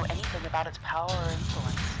really know anything about its power or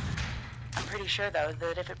influence. I'm pretty sure, though,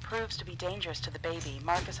 that if it proves to be dangerous to the baby,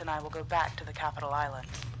 Marcus and I will go back to the capital island.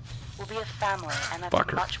 We'll be a family, and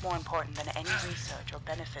that's much more important than any research or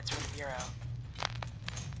benefits from the Bureau.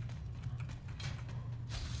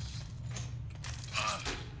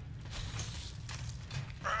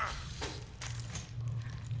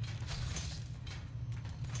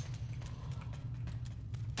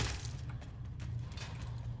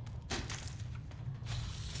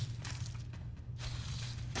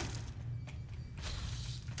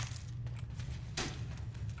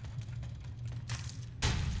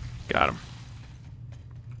 Got him.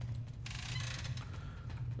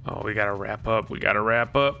 Oh, we gotta wrap up. We gotta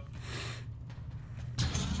wrap up.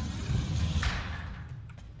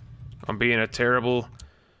 I'm being a terrible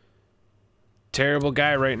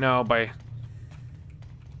guy right now by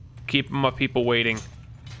keeping my people waiting.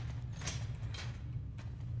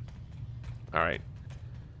 Alright.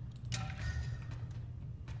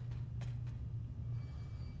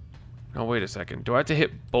 Oh, wait a second. Do I have to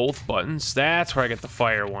hit both buttons? That's where I get the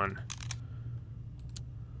fire one.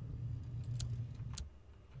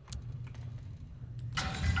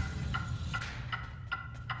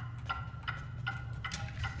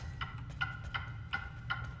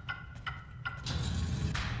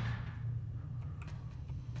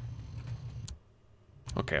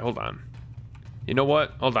 Okay, hold on. You know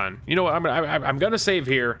what? Hold on. You know what? I'm gonna save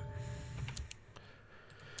here.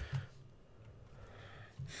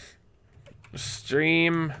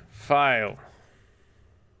 Stream file.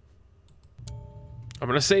 I'm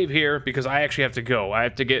gonna save here because I actually have to go. I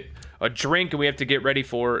have to get a drink and we have to get ready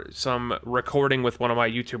for some recording with one of my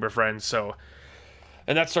YouTuber friends. So,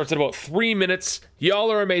 and that starts in about 3 minutes.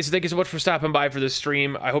 Y'all are amazing. Thank you so much for stopping by for this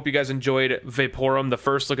stream. I hope you guys enjoyed Vaporum, the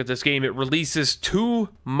first look at this game. It releases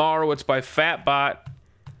tomorrow. It's by Fatbot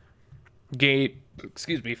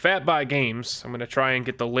Fatbot Games. I'm gonna try and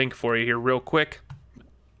get the link for you here real quick,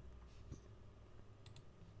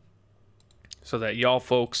 so that y'all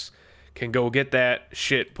folks can go get that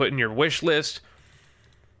shit put in your wish list.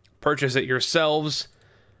 Purchase it yourselves.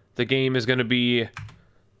 The game is going to be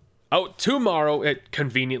out tomorrow. It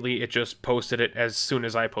just posted it as soon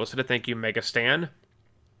as I posted it. Thank you, Mega Stan.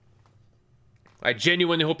 I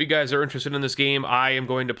genuinely hope you guys are interested in this game. I am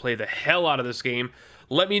going to play the hell out of this game.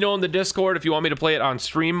 Let me know in the Discord if you want me to play it on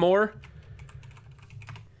stream more.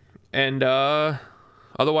 And,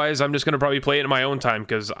 otherwise, I'm just going to probably play it in my own time,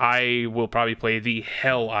 because I will probably play the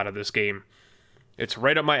hell out of this game. It's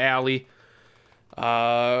right up my alley.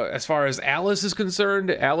 As far as Alice is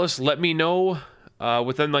concerned, Alice, let me know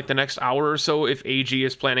within like the next hour or so if AG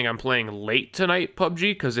is planning on playing late tonight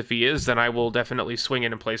PUBG, because if he is, then I will definitely swing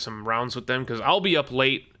in and play some rounds with them, because I'll be up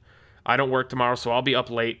late. I don't work tomorrow, so I'll be up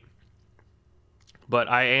late. But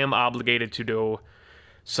I am obligated to do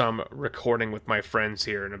some recording with my friends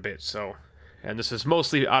here in a bit, so... And this is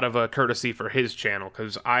mostly out of a courtesy for his channel,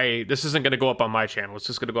 because this isn't going to go up on my channel. It's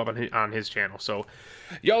just going to go up on his channel. So,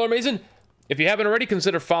 y'all are amazing. If you haven't already,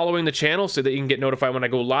 consider following the channel so that you can get notified when I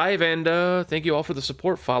go live. And thank you all for the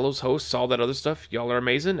support, follows, hosts, all that other stuff. Y'all are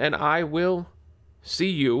amazing. And I will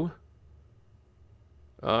see you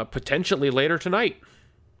potentially later tonight.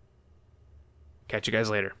 Catch you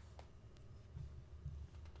guys later.